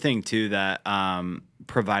 Man, the other thing too that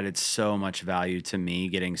provided so much value to me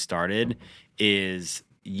getting started is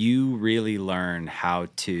you really learn how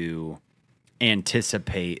to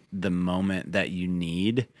anticipate the moment that you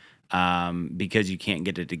need, because you can't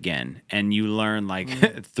get it again. And you learn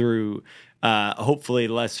through hopefully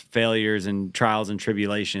less failures and trials and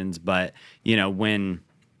tribulations. But, when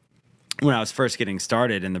I was first getting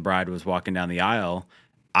started and the bride was walking down the aisle,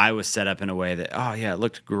 I was set up in a way that, it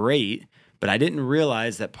looked great. But I didn't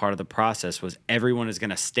realize that part of the process was everyone is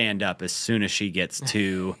going to stand up as soon as she gets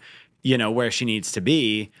to, where she needs to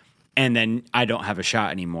be. And then I don't have a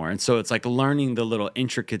shot anymore. And so it's like learning the little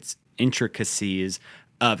intricacies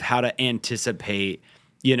of how to anticipate,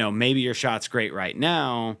 maybe your shot's great right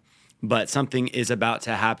now, but something is about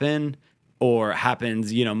to happen or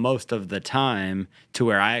happens, most of the time, to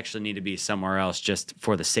where I actually need to be somewhere else just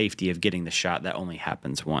for the safety of getting the shot that only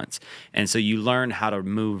happens once. And so you learn how to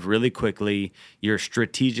move really quickly. You're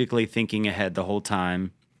strategically thinking ahead the whole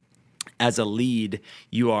time. As a lead,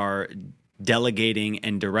 you are delegating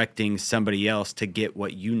and directing somebody else to get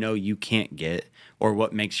what you can't get or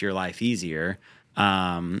what makes your life easier.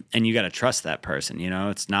 And you got to trust that person.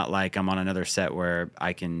 It's not like I'm on another set where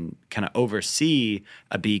I can kind of oversee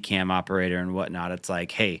a B cam operator and whatnot. It's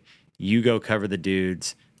like, hey, you go cover the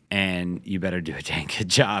dudes and you better do a dang good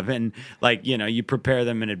job. And you prepare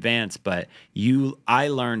them in advance, but I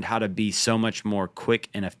learned how to be so much more quick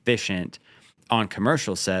and efficient on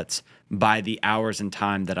commercial sets by the hours and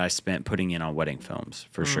time that I spent putting in on wedding films,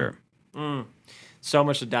 for sure. So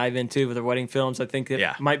much to dive into with the wedding films. I think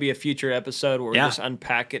it might be a future episode where we just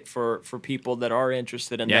unpack it for people that are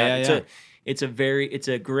interested in that. It's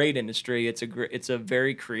a great industry. It's a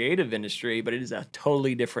very creative industry, but it is a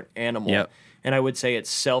totally different animal. Yep. And I would say it's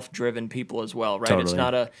self-driven people as well, right? Totally.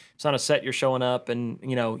 It's not a set you're showing up and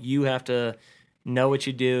you have to know what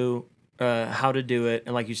you do, how to do it,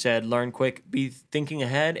 and like you said, learn quick, be thinking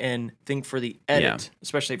ahead, and think for the edit,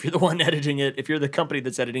 especially if you're the one editing it, if you're the company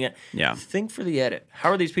that's editing it. Think for the edit.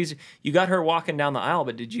 How are these pieces? You got her walking down the aisle,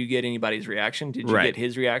 but did you get anybody's reaction? Did you get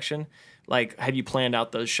his reaction? Like, have you planned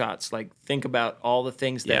out those shots? Like, think about all the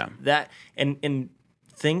things and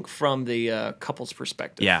think from the couple's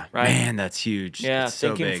perspective. Yeah, right? Man, that's huge. Yeah, it's so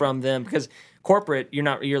thinking big. from them, because corporate,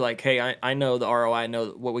 you're like, hey, I know the ROI, I know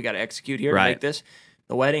what we got to execute here to make this.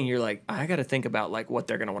 The wedding, you're like, I got to think about like what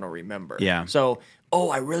they're going to want to remember. Yeah. So,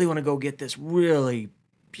 I really want to go get this really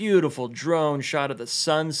beautiful drone shot of the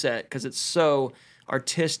sunset because it's so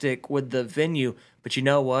artistic with the venue. But you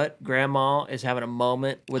know what? Grandma is having a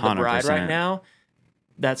moment with the bride 100%. right now.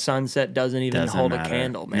 That sunset doesn't even hold a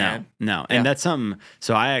candle, man. No. And that's something.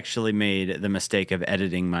 So I actually made the mistake of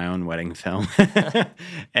editing my own wedding film.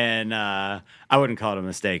 And I wouldn't call it a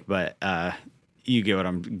mistake, but you get what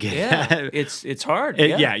I'm getting at. It's hard.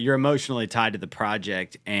 You're emotionally tied to the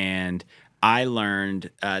project. And I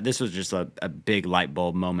learned, this was just a big light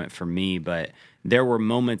bulb moment for me, but there were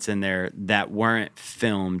moments in there that weren't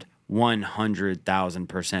filmed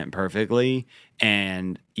 100,000% perfectly.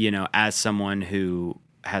 And, as someone who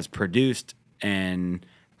has produced and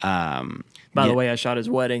by the way, I shot his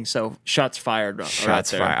wedding, so shots fired.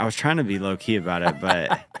 Shots fired. I was trying to be low key about it,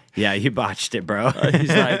 but yeah, you botched it, bro. He's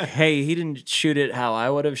like, hey, he didn't shoot it how I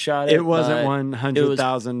would have shot it. It wasn't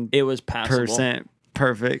 100,000%. It was passable.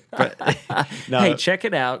 Perfect, but no. Hey, check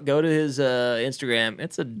it out. Go to his Instagram.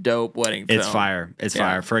 It's a dope wedding film. It's fire. It's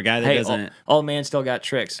fire for a guy that doesn't. Old man still got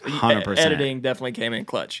tricks. 100%. Editing definitely came in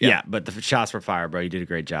clutch. Yeah, but the shots were fire, bro. You did a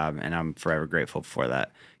great job, and I'm forever grateful for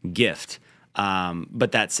that gift.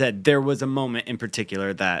 But that said, there was a moment in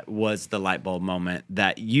particular that was the light bulb moment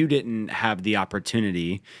that you didn't have the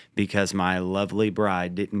opportunity because my lovely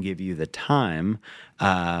bride didn't give you the time.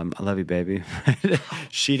 I love you, baby.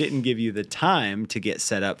 She didn't give you the time to get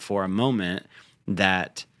set up for a moment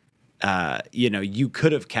that you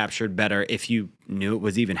could have captured better if you knew it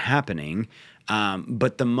was even happening.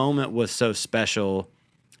 But the moment was so special,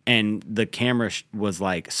 and the camera was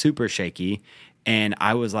like super shaky. And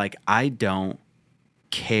I was like, I don't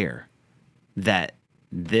care that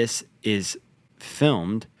this is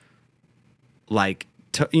filmed like,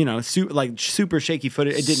 like super shaky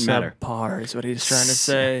footage. It didn't matter. Subpar is what he's trying to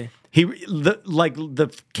say.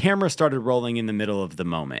 The camera started rolling in the middle of the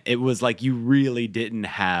moment. It was like you really didn't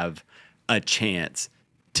have a chance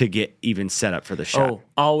to get even set up for the shot. Oh,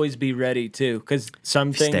 always be ready too, because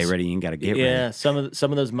some things stay ready. You got to get ready. Yeah, some of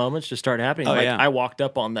those moments just start happening. I walked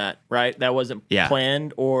up on that. Right, that wasn't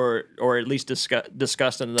planned or at least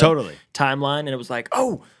discussed in the totally timeline, and it was like,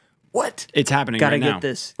 oh, what? It's happening. Gotta right get now.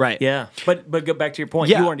 This. Right. Yeah. But go back to your point.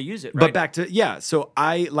 You wanted to use it. Right? But back to So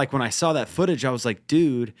I when I saw that footage, I was like,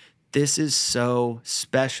 dude, this is so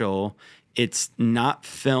special. It's not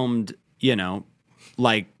filmed.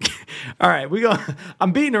 Like, all right,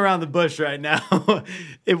 I'm beating around the bush right now.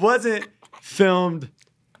 It wasn't filmed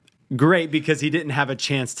great because he didn't have a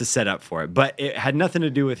chance to set up for it, but it had nothing to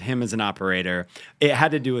do with him as an operator. It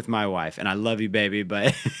had to do with my wife, and I love you, baby,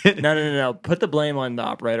 but no. Put the blame on the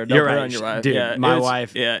operator. Don't You're put right. it on your wife. Dude, my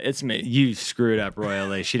wife. Yeah, it's me. You screwed up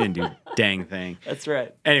royally. She didn't do a dang thing. That's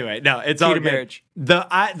right. Anyway, no, it's Key all to good. marriage.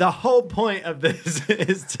 The whole point of this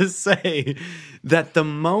is to say that the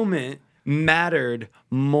moment mattered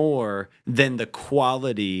more than the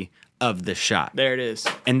quality of the shot. There it is.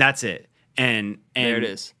 And that's it. And there it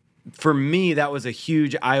is. For me, that was a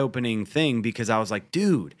huge eye-opening thing because I was like,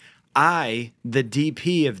 dude, I, the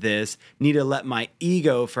DP of this, need to let my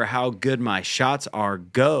ego for how good my shots are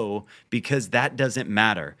go because that doesn't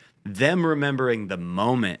matter. Them remembering the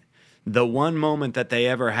moment, the one moment that they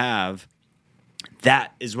ever have,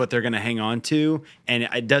 that is what they're going to hang on to. And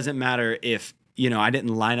it doesn't matter if I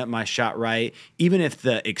didn't line up my shot right. Even if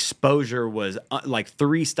the exposure was like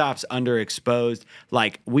 3 stops underexposed,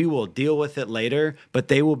 like we will deal with it later, but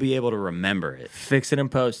they will be able to remember it. Fix it in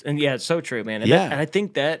post. And yeah, it's so true, man. And and I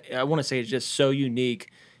think that, I want to say, is just so unique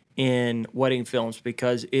in wedding films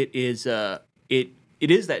because it is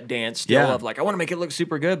that dance still of like, I want to make it look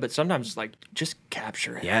super good, but sometimes it's like, just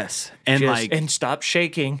capture it. Yes. And stop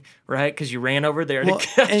shaking, right? Because you ran over there to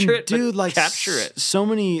capture it. Dude, like capture it. So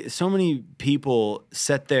many people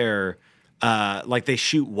set their like they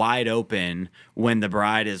shoot wide open when the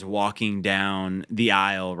bride is walking down the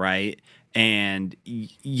aisle, right? And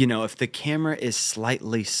if the camera is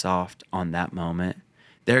slightly soft on that moment,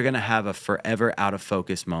 they're going to have a forever out of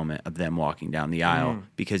focus moment of them walking down the aisle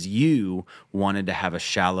because you wanted to have a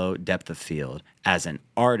shallow depth of field. As an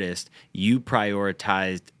artist, you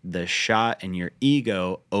prioritized the shot and your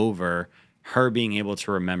ego over her being able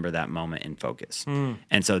to remember that moment in focus.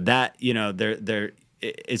 And so that,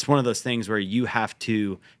 it's one of those things where you have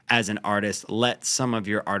to, as an artist, let some of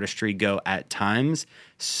your artistry go at times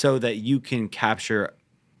so that you can capture,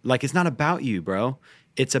 like, it's not about you, bro.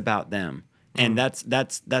 It's about them. And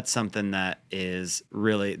that's something that is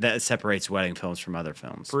really, that separates wedding films from other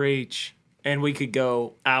films. Preach. And we could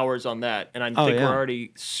go hours on that. And I think we're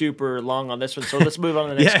already super long on this one. So let's move on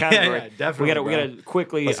to the next category. Yeah, definitely. We gotta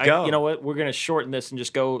quickly, Let's go. You know what? We're gonna shorten this and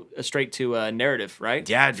just go straight to narrative, right?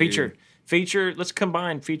 Yeah, dude. Feature. Let's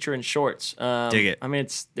combine feature and shorts. Dig it. I mean,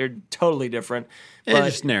 they're totally different. It's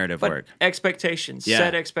just narrative work. Expectations. Yeah.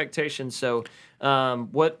 Set expectations. So,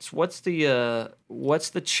 what's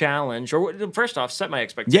the challenge? Or first off, set my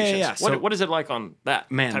expectations. Yeah. So, what is it like on that?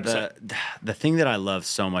 Man, type of set? the thing that I love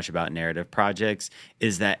so much about narrative projects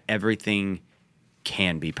is that everything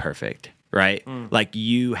can be perfect, right? Like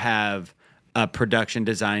you have a production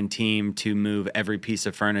design team to move every piece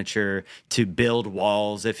of furniture, to build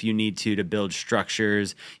walls if you need to build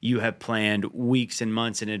structures. You have planned weeks and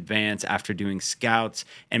months in advance after doing scouts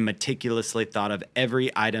and meticulously thought of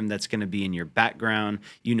every item that's going to be in your background.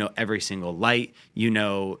 You know every single light. You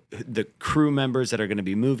know the crew members that are going to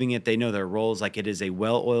be moving it. They know their roles. Like it is a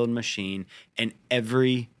well-oiled machine, and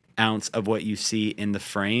every ounce of what you see in the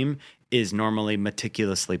frame is normally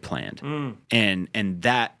meticulously planned. And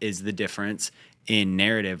that is the difference in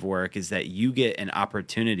narrative work, is that you get an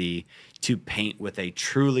opportunity to paint with a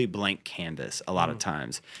truly blank canvas a lot of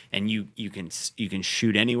times. And you can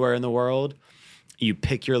shoot anywhere in the world. You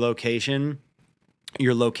pick your location.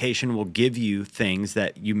 your location will give you things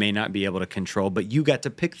that you may not be able to control, but you got to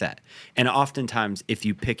pick that. And oftentimes, if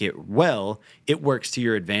you pick it well, it works to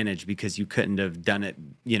your advantage because you couldn't have done it,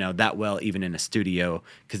 that well even in a studio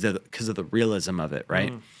because of the realism of it,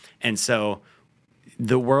 right? And so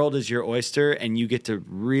the world is your oyster, and you get to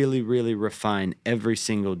really, really refine every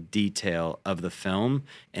single detail of the film.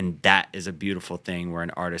 And that is a beautiful thing where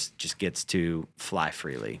an artist just gets to fly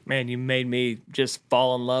freely. Man, you made me just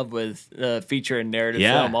fall in love with feature and narrative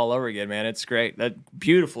Yeah. film all over again, man. It's great. That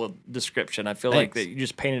beautiful description. I feel like Thanks. that you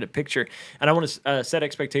just painted a picture. And I want to set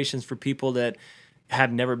expectations for people that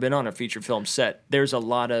have never been on a feature film set. There's a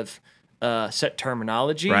lot of set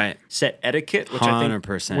terminology, Right. set etiquette, which I think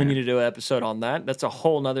 100%. we need to do an episode on that. That's a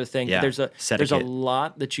whole nother thing. Yeah, There's a set-etiquette.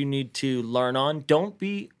 lot that you need to learn on. Don't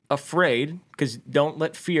be afraid, because don't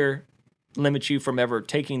let fear limit you from ever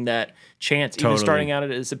taking that chance. Even Totally. starting out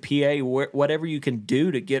as a PA, whatever you can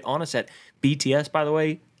do to get on a set. BTS, by the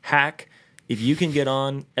way, hack. If you can get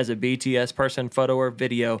on as a BTS person, photo or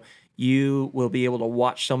video, you will be able to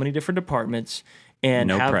watch so many different departments and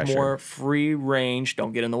No have pressure. more free range.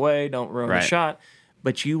 Don't get in the way. Don't ruin the Right. shot.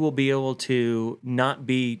 But you will be able to not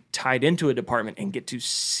be tied into a department and get to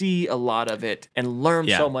see a lot of it and learn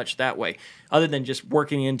Yeah. so much that way, other than just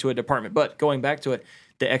working into a department. But going back to it,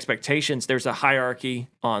 the expectations, there's a hierarchy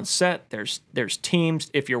on set. There's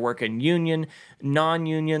teams. If you're working union,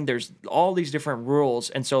 non-union, there's all these different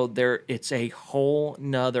rules. And so it's a whole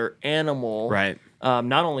nother animal. Right.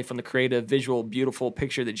 Not only from the creative, visual, beautiful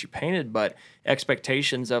picture that you painted, but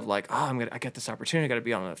expectations of like, I got this opportunity, I got to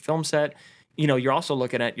be on a film set. You're also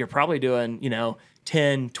looking at, you're probably doing,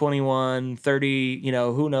 10, 21, 30,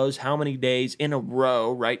 who knows how many days in a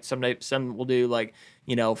row, right? Some will do like,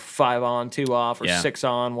 5 on, 2 off, or Yeah. 6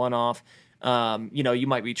 on, 1 off. You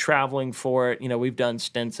might be traveling for it. We've done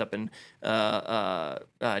stints up in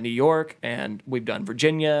New York, and we've done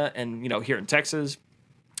Virginia, and, here in Texas,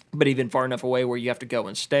 but even far enough away where you have to go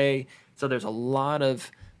and stay. So there's a lot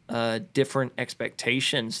of different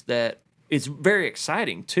expectations that is very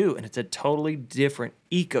exciting too, and it's a totally different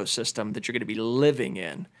ecosystem that you're going to be living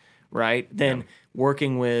in, right? Than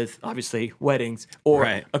working with, obviously, weddings or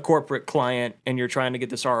Right. a corporate client, and you're trying to get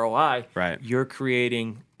this ROI. Right. You're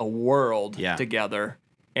creating a world Yeah. together,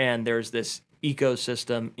 and there's this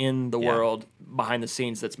ecosystem in the Yeah. world behind the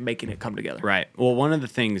scenes that's making it come together. Right. Well, one of the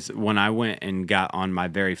things when I went and got on my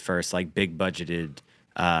very first big budgeted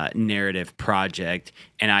narrative project,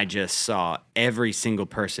 and I just saw every single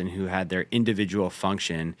person who had their individual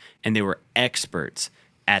function, and they were experts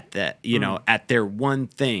at that, at their one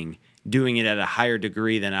thing, doing it at a higher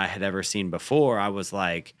degree than I had ever seen before. I was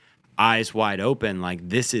like, eyes wide open, like,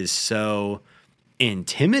 this is so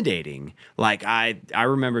intimidating. Like, I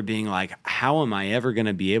remember being like, how am I ever going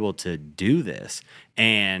to be able to do this?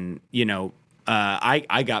 And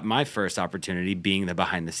I got my first opportunity being the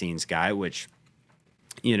behind the scenes guy, which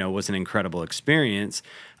was an incredible experience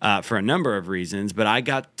for a number of reasons. But I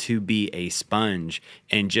got to be a sponge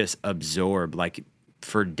and just absorb. Like,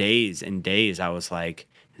 for days and days, I was like,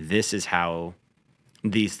 this is how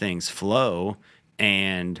these things flow.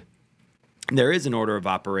 And there is an order of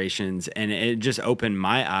operations, and it just opened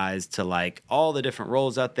my eyes to all the different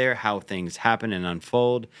roles out there, how things happen and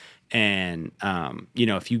unfold. And,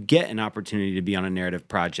 if you get an opportunity to be on a narrative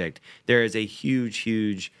project, there is a huge,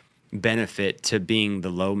 huge benefit to being the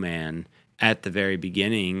low man at the very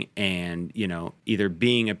beginning, and, either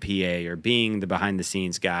being a PA or being the behind the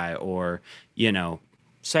scenes guy, or,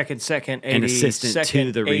 Second, an AD, assistant second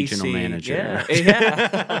to the regional AC. manager.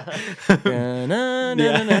 Yeah. Na, na,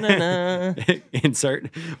 na, na, na, na. Insert.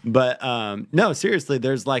 But no, seriously,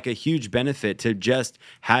 there's a huge benefit to just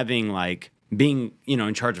having being,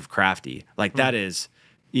 in charge of crafty. That is,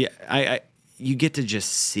 you get to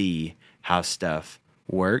just see how stuff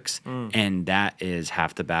works, and that is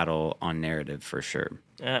half the battle on narrative for sure.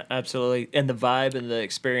 Absolutely. And the vibe and the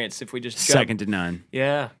experience, if we just Second to none.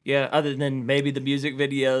 Yeah. Other than maybe the music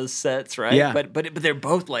videos, sets, right? Yeah. But they're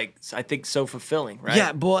both I think so fulfilling, right?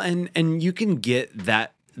 Yeah, well, and you can get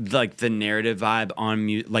that the narrative vibe on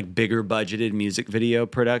bigger budgeted music video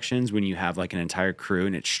productions when you have an entire crew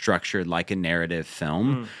and it's structured like a narrative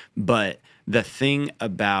film. But the thing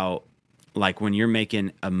about when you're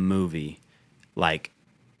making a movie,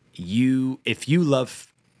 if you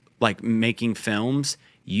love making films,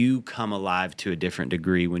 you come alive to a different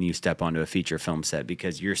degree when you step onto a feature film set,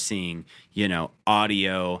 because you're seeing,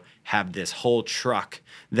 audio have this whole truck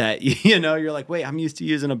that, you're like, wait, I'm used to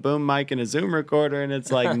using a boom mic and a Zoom recorder. And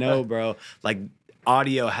it's like, no, bro,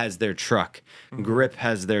 audio has their truck, grip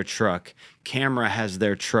has their truck, camera has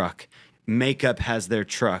their truck, makeup has their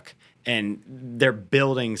truck. and they're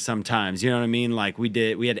building sometimes, you know what I mean? Like we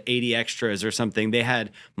had 80 extras or something. They had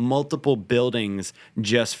multiple buildings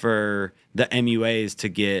just for the MUAs to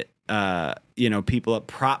get, people at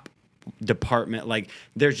prop department. Like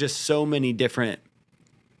there's just so many different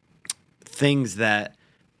things that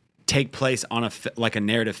take place on like a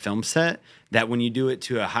narrative film set that when you do it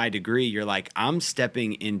to a high degree, you're like, I'm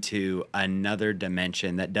stepping into another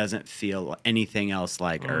dimension that doesn't feel anything else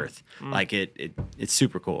like Earth. Like it's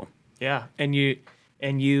super cool. Yeah, and you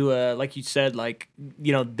like you said, like,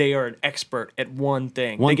 they are an expert at one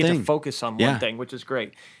thing. They get to focus on one thing, which is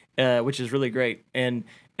great, which is really great. And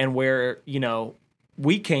where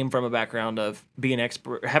we came from a background of being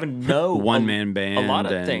expert, having one man band, a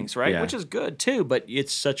lot of things, right? Which is good too. But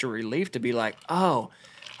it's such a relief to be like, oh,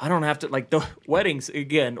 I don't have to, like, the weddings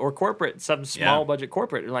again, or corporate, some small budget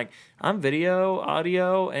corporate. Like, I'm video,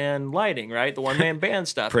 audio, and lighting, right? The one man band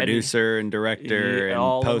stuff, producer and director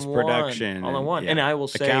and post production, all in one. And I will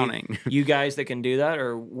say, accounting. You guys that can do that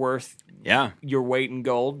are worth your weight in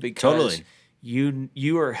gold, because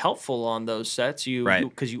you are helpful on those sets.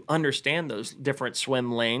 Because you understand those different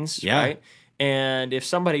swim lanes, right? And if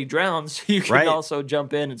somebody drowns, you can also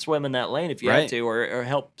jump in and swim in that lane if you have to, or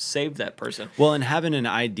help save that person. Well, and having an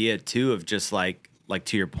idea too of just like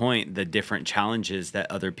to your point, the different challenges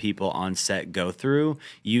that other people on set go through,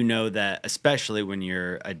 that especially when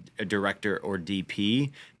you're a director or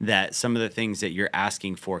DP, that some of the things that you're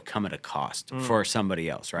asking for come at a cost for somebody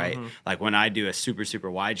else, right? Mm-hmm. Like when I do a super,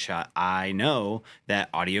 super wide shot, I know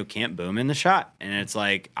that audio can't boom in the shot. And it's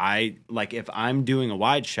like, if I'm doing a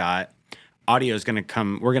wide shot, audio is going to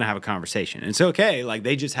come, we're going to have a conversation. It's okay. Like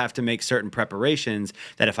they just have to make certain preparations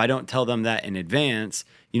that if I don't tell them that in advance,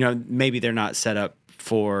 maybe they're not set up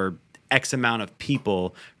for X amount of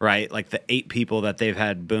people, right? Like the 8 people that they've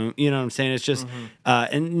had boom, you know what I'm saying? It's just,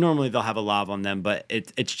 and normally they'll have a lav on them, but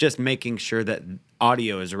it's just making sure that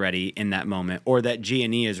audio is ready in that moment, or that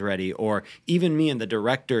G&E is ready, or even me and the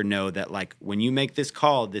director know that, like, when you make this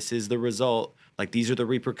call, this is the result. Like these are the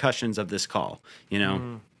repercussions of this call,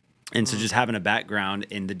 And so just having a background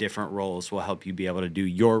in the different roles will help you be able to do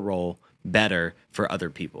your role better for other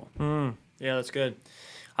people. Yeah, that's good.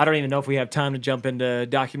 I don't even know if we have time to jump into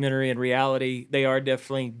documentary and reality. They are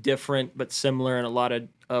definitely different, but similar in a lot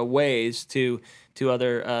of ways to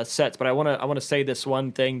other sets. But I want to say this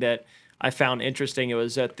one thing that I found interesting. It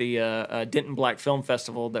was at the Denton Black Film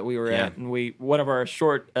Festival that we were at, and one of our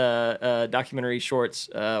short documentary shorts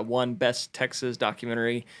won Best Texas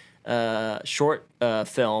Documentary short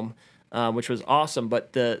film, which was awesome.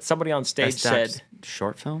 But somebody on stage said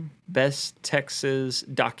short film, Best Texas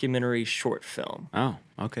Documentary Short Film. Oh,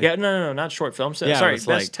 okay. Yeah, no, not short film. Sorry,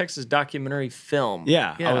 Best Texas Documentary Film.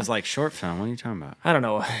 Yeah, I was like, short film. What are you talking about? I don't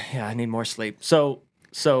know. Yeah, I need more sleep. So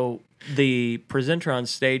the presenter on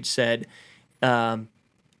stage said,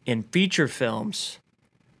 in feature films,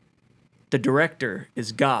 the director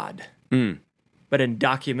is God, but in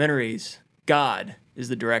documentaries, God is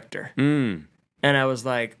the director. And I was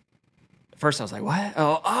like, first I was like, what?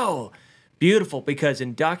 Oh, beautiful. Because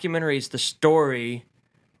in documentaries, the story,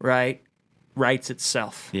 right, writes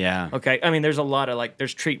itself. Yeah. Okay. I mean, there's a lot of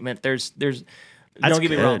there's treatment. There's don't get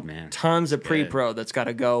me wrong, man. Tons of pre-pro that's got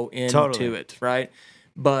to go into it, right?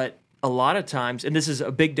 But a lot of times, and this is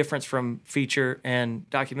a big difference from feature and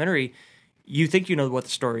documentary, you think you know what the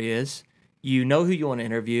story is. You know who you want to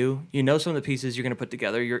interview. You know some of the pieces you're going to put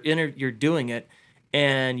together. You're doing it,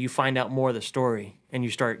 and you find out more of the story, and you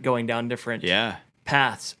start going down different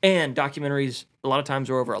paths. And documentaries, a lot of times,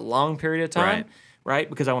 are over a long period of time, right?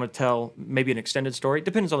 Because I want to tell maybe an extended story.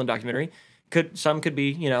 Depends on the documentary. Some could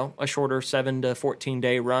be, a shorter 7 to 14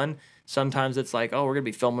 day run. Sometimes it's like, we're going to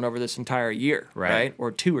be filming over this entire year, right?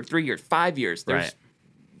 Or 2 or 3 years, 5 years. There's,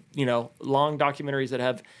 long documentaries that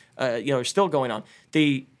have, are still going on.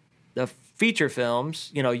 The feature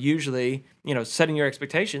films, usually, setting your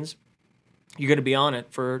expectations, you're going to be on it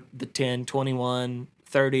for the 10, 21,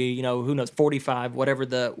 30, who knows, 45, whatever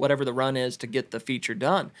the run is to get the feature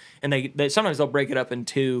done. And they sometimes they'll break it up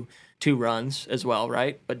into two runs as well,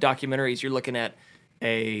 right? But documentaries, you're looking at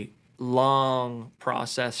a long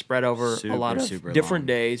process spread over a lot of different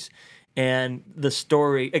days. And the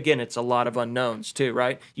story, again, it's a lot of unknowns too,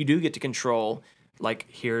 right? You do get to control,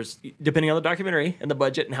 here's, depending on the documentary and the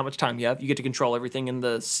budget and how much time you have, you get to control everything in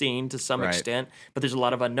the scene to some extent. But there's a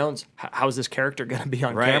lot of unknowns. How is this character going to be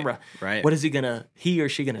on camera? Right. What is he or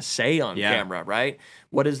she going to say on camera, right?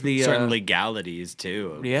 What is the... certain legalities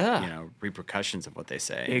too. Repercussions of what they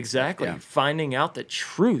say. Exactly. Yeah. Finding out the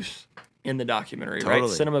truth in the documentary, right?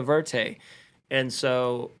 Cinema verite. And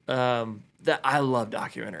so that I love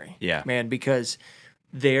documentary. Yeah. Man, because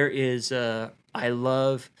there is I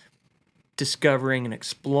love discovering and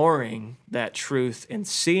exploring that truth and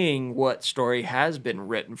seeing what story has been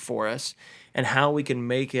written for us and how we can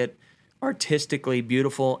make it artistically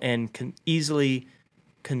beautiful and easily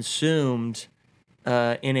consumed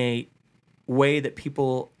in a way that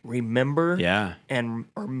people remember and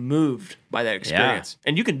are moved by that experience.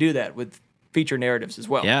 And you can do that with feature narratives as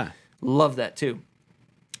well. Love that too.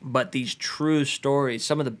 But these true stories,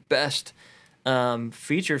 some of the best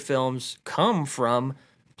feature films come from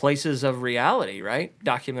places of reality, right?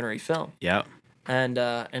 Documentary film.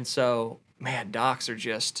 And so, man, docs are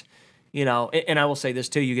just, you know, and I will say this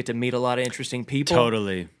too, you get to meet a lot of interesting people.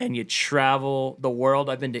 Totally. And you travel the world.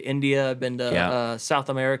 I've been to India, I've been to South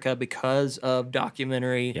America because of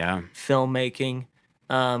documentary filmmaking,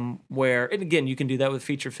 where, and again, you can do that with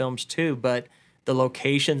feature films too, but the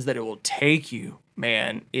locations that it will take you,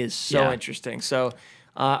 man, is so interesting. So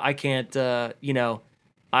I can't, you know,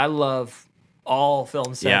 I love all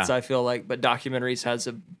film sets, I feel like, but documentaries has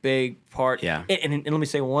a big part. And let me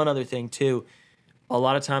say one other thing too. A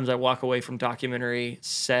lot of times I walk away from documentary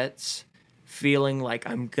sets feeling like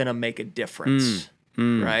I'm going to make a difference,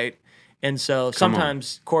 right? And so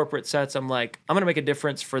sometimes corporate sets, I'm like, I'm going to make a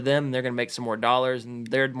difference for them. They're going to make some more dollars, and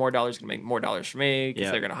their more dollars going to make more dollars for me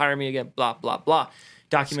because they're going to hire me again, blah, blah, blah.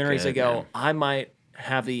 Documentaries, I go, I might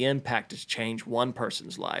have the impact to change one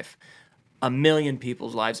person's life, 1 million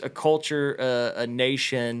people's lives, a culture, a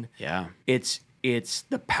nation. It's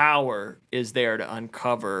the power is there to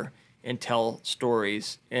uncover and tell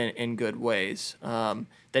stories in good ways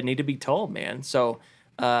that need to be told, man. So,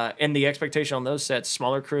 and the expectation on those sets,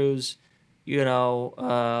 smaller crews, you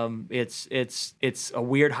know, it's a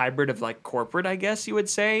weird hybrid of like corporate, I guess you would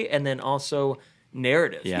say, and then also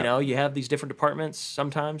narrative. You know, you have these different departments.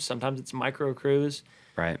 Sometimes it's micro crews,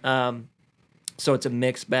 right? So it's a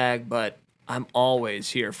mixed bag, but I'm always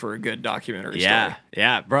here for a good documentary story.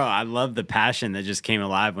 Yeah, bro. I love the passion that just came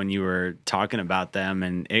alive when you were talking about them,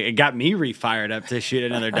 and it got me refired up to shoot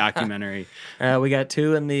another documentary. We got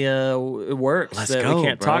 2 in the works we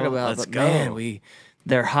can't talk about, but man,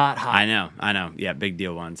 they're hot. I know. Yeah, big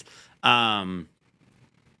deal ones. Well,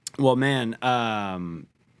 man,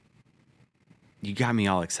 you got me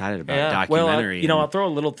all excited about documentary. Well, you know, I'll throw a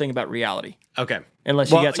little thing about reality. Okay.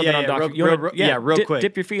 Unless you got something on documentary. Real quick.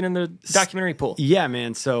 Dip your feet in the documentary pool. Yeah,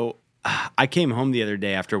 man. So I came home the other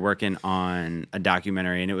day after working on a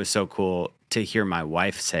documentary, and it was so cool to hear my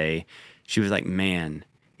wife say, she was like, man,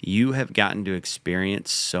 you have gotten to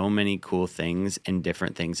experience so many cool things and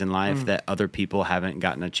different things in life that other people haven't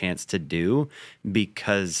gotten a chance to do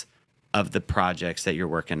because of the projects that you're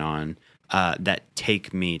working on. That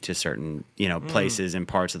take me to certain, you know, places and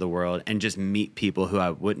parts of the world and just meet people who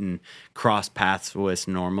I wouldn't cross paths with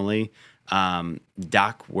normally.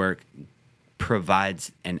 Doc work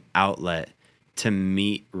provides an outlet to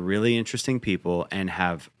meet really interesting people and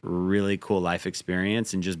have really cool life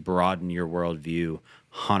experience and just broaden your worldview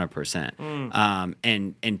 100%.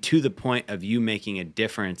 And to the point of you making a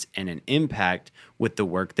difference and an impact with the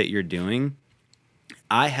work that you're doing,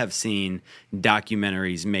 I have seen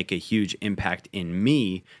documentaries make a huge impact in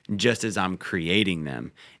me just as I'm creating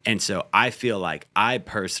them. And so I feel like I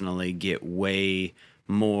personally get way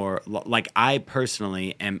more, like I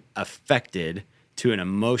personally am affected to an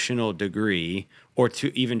emotional degree or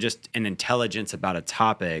to even just an intelligence about a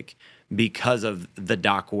topic because of the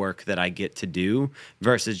doc work that I get to do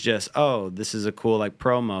versus just, oh, this is a cool like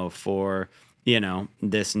promo for, you know,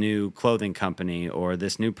 this new clothing company or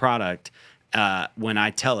this new product. When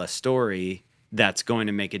I tell a story that's going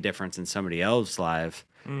to make a difference in somebody else's life,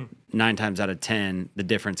 9 times out of 10, the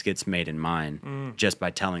difference gets made in mine just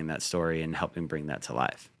by telling that story and helping bring that to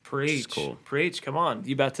life. Preach, cool. Preach. Come on.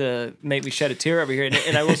 You about to make me shed a tear over here.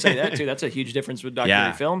 And I will say that too. That's a huge difference with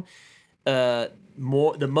documentary film. The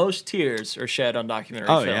most tears are shed on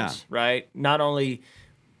documentary films, right? Not only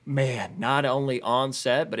on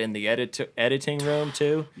set, but in the editing room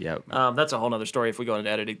too. Yep. That's a whole nother story if we go into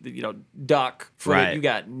editing. You know, doc footage, you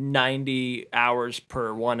got 90 hours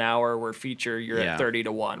per 1 hour, where feature you're at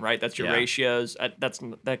 30-1, right? That's your ratios.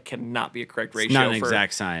 That cannot be a correct ratio. It's not an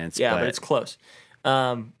exact science. Yeah, but it's close.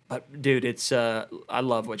 But dude, it's I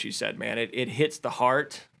love what you said, man. It hits the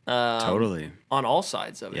heart. Totally. On all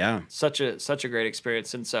sides of it. Yeah. Such a great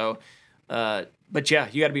experience. And so but yeah,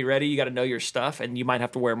 you got to be ready. You got to know your stuff, and you might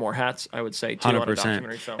have to wear more hats, I would say, too, 100%. On a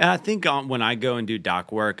documentary film. And I think when I go and do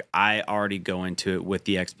doc work, I already go into it with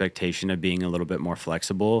the expectation of being a little bit more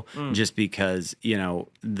flexible, just because, you know,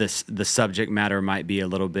 the subject matter might be a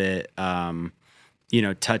little bit, you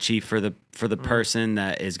know, touchy for the person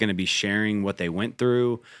that is going to be sharing what they went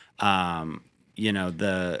through. You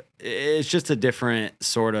know, it's just a different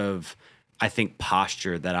sort of I think,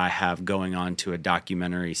 posture that I have going on to a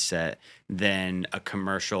documentary set than a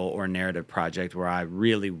commercial or narrative project where I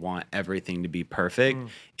really want everything to be perfect.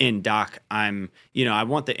 In doc, I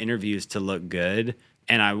want the interviews to look good,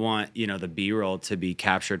 and I want, the B-roll to be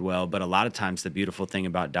captured well. But a lot of times the beautiful thing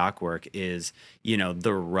about doc work is,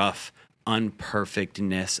 the rough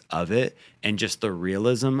unperfectness of it and just the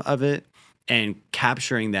realism of it, and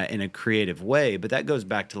capturing that in a creative way. But that goes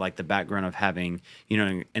back to like the background of having,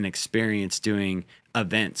 an experience doing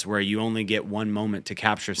events where you only get one moment to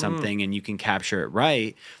capture something and you can capture it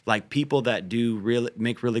right. Like people that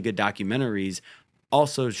make really good documentaries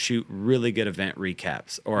also shoot really good event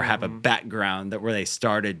recaps or have a background where they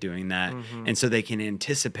started doing that. And so they can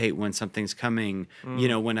anticipate when something's coming,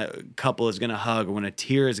 when a couple is going to hug or when a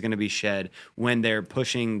tear is going to be shed, when they're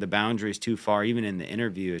pushing the boundaries too far, even in the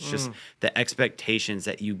interview. It's just the expectations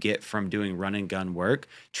that you get from doing run and gun work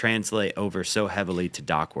translate over so heavily to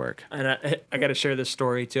doc work. And I got to share this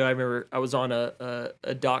story too. I remember I was on a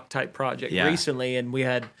doc type project recently, and we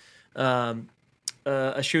had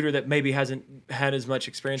a shooter that maybe hasn't had as much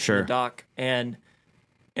experience in the doc, and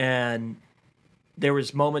there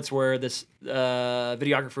was moments where this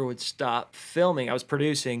videographer would stop filming. I was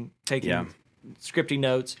producing, taking scripting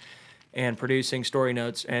notes and producing story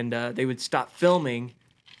notes, and they would stop filming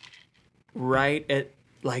right at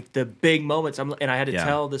like the big moments. And I had to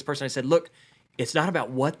tell this person, I said, look, it's not about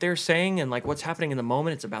what they're saying and like what's happening in the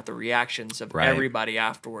moment. It's about the reactions of everybody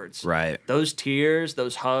afterwards. Right. Those tears,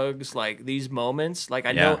 those hugs, like these moments. Like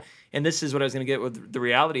I know, and this is what I was going to get with the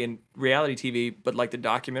reality and reality TV, but like the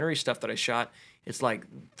documentary stuff that I shot, it's like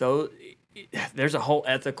there's a whole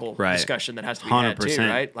ethical discussion that has to be had too,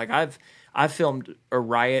 right? Like I've filmed a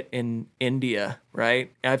riot in India,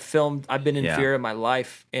 right? I've been in fear of my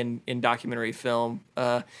life in documentary film,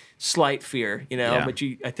 slight fear, but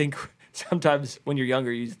I think sometimes when you're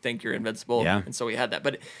younger, you think you're invincible. Yeah. And so we had that.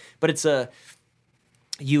 But it's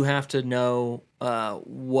you have to know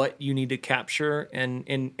what you need to capture, and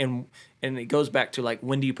it goes back to like,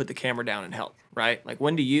 when do you put the camera down and help, right? Like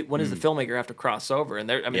when does the filmmaker have to cross over? And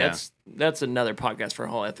that's another podcast for a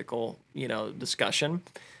whole ethical, discussion.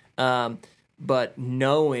 But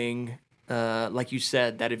knowing, like you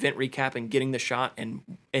said, that event recap and getting the shot and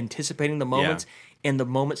anticipating the moments and the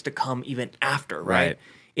moments to come even after, right?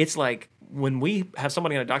 It's like when we have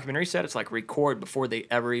somebody on a documentary set, it's like record before they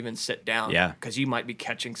ever even sit down. Yeah. Because you might be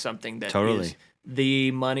catching something that is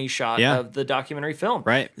the money shot of the documentary film.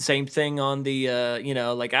 Right. Same thing on the,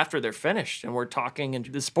 like after they're finished and we're talking, and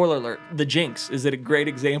the spoiler alert, The Jinx is a great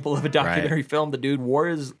example of a documentary film. The dude wore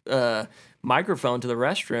his microphone to the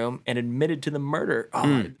restroom and admitted to the murder.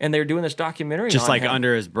 And they're doing this documentary just on like him.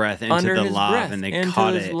 Under his breath into the lav, and they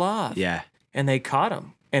caught it. Yeah. And they caught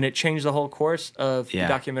him. And it changed the whole course of the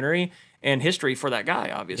documentary and history for that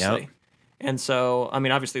guy, obviously. Yep. And so, I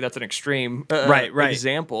mean, obviously that's an extreme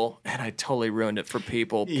example, and I totally ruined it for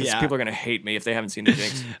people because people are going to hate me if they haven't seen The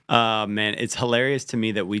Jinx. Man, it's hilarious to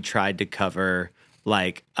me that we tried to cover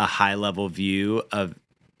like a high-level view of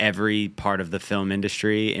every part of the film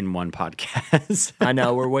industry in one podcast. I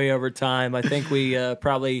know, we're way over time. I think we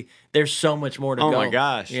there's so much more to go. Oh my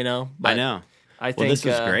gosh. I know. Well, this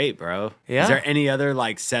was great, bro. Yeah. Is there any other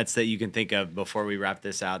like sets that you can think of before we wrap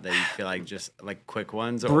this out that you feel like just like quick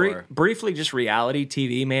ones? Or briefly, just reality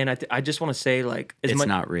TV, man. I just want to say like it's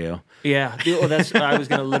not real. Yeah, well, that's what I was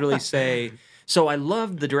going to literally say. So I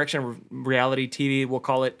love the direction of reality TV. We'll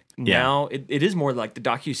call it now. It is more like the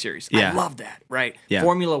docuseries. Yeah. I love that. Right. Yeah.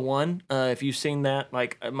 Formula One. If you've seen that,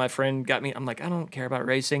 like my friend got me. I'm like, I don't care about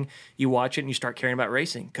racing. You watch it and you start caring about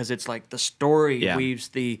racing because it's like the story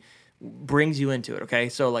brings you into it, okay?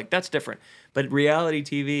 So, like, that's different. But reality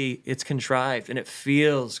TV, it's contrived, and it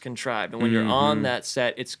feels contrived. And when you're on that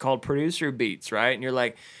set, it's called producer beats, right? And you're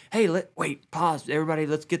like, hey, wait, pause. Everybody,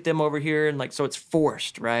 let's get them over here. And, like, so it's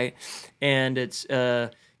forced, right? And it's,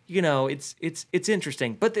 it's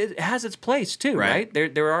interesting. But it has its place, too, right?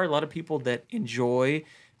 There are a lot of people that enjoy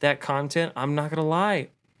that content. I'm not going to lie.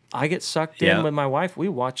 I get sucked in with my wife. We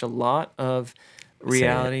watch a lot of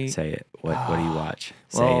reality. Say it. What do you watch?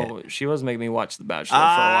 She was making me watch The Bachelor for a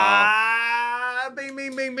while. Bing,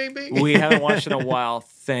 bing, bing, bing, bing. We haven't watched in a while,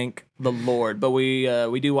 thank the Lord. But we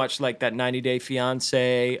do watch like that 90 Day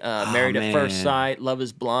Fiance, Married at First Sight, Love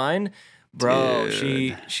is Blind. Bro,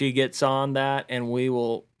 she gets on that, and we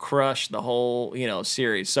will crush the whole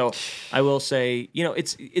series. So I will say,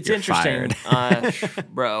 it's You're interesting,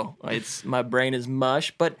 bro. My brain is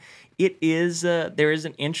mush, but it is there is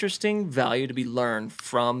an interesting value to be learned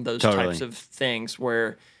from those types of things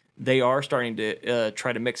where they are starting to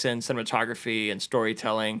try to mix in cinematography and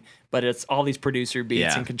storytelling, but it's all these producer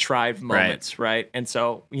beats and contrived moments, right? And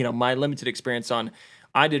so, my limited experience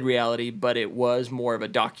I did reality, but it was more of a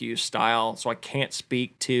docu style, so I can't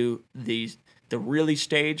speak to the really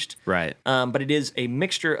staged. Right. But it is a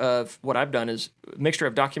mixture of what I've done is a mixture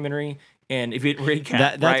of documentary and if you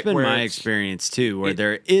recap. That's been my experience too, where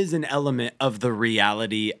there is an element of the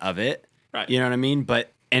reality of it. Right. You know what I mean?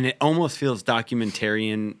 And it almost feels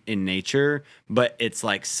documentarian in nature, but it's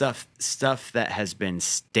like stuff that has been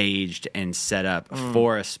staged and set up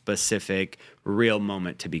for a specific real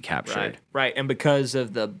moment to be captured. Right. And because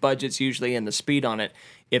of the budgets usually and the speed on it,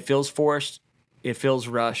 it feels forced, it feels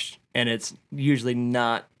rushed, and it's usually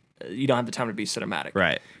not, you don't have the time to be cinematic.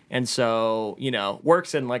 Right. And so,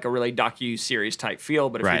 works in like a really docu-series type feel,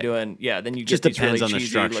 but if you're doing, then you get just these depends really on the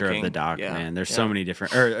structure looking, of the doc, man. There's so many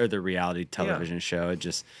different, or the reality television show. It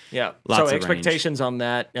just, lots so of expectations on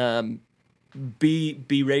that.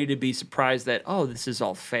 Be ready to be surprised that, this is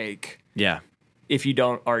all fake. Yeah. If you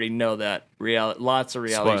don't already know that, lots of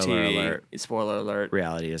reality Spoiler TV. alert. Spoiler alert.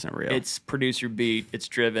 Reality isn't real. It's producer beat. It's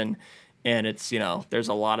driven, and it's there's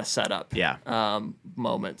a lot of setup.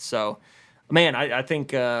 Moments. So, man, I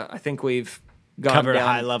think we've covered down. A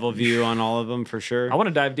high level view on all of them for sure. I want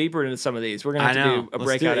to dive deeper into some of these. We're gonna have to do a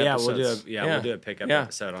breakout episode. We'll do a pickup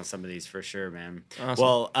episode on some of these for sure, man. Awesome.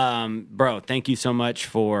 Well, bro, thank you so much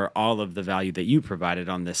for all of the value that you provided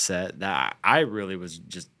on this set. That I really was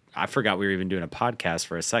just. I forgot we were even doing a podcast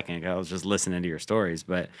for a second. I was just listening to your stories,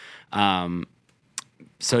 but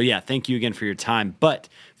so yeah, thank you again for your time. But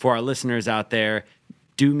for our listeners out there,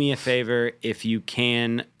 do me a favor, if you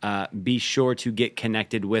can, be sure to get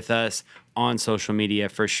connected with us on social media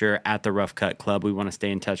for sure at the Rough Cut Club. We want to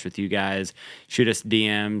stay in touch with you guys. Shoot us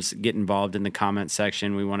DMs, get involved in the comment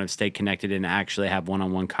section. We want to stay connected and actually have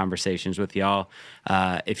one-on-one conversations with y'all.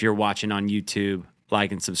 If you're watching on YouTube,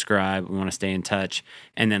 like and subscribe. We want to stay in touch.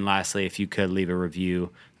 And then lastly, if you could leave a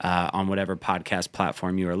review on whatever podcast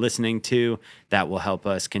platform you are listening to, that will help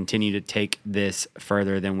us continue to take this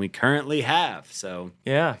further than we currently have. So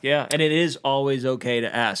yeah. And it is always okay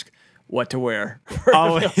to ask what to wear.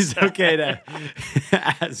 Always okay to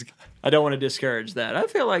ask. I don't want to discourage that. I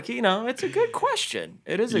feel like, it's a good question.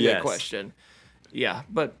 It is a good question. Yeah,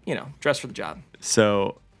 but, dress for the job.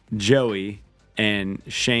 So Joey and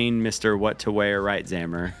Shane, Mr. What to Wear Right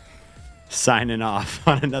Zammer, signing off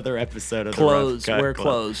on another episode of the Rough Cut Club. Wear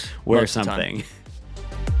clothes. Wear something.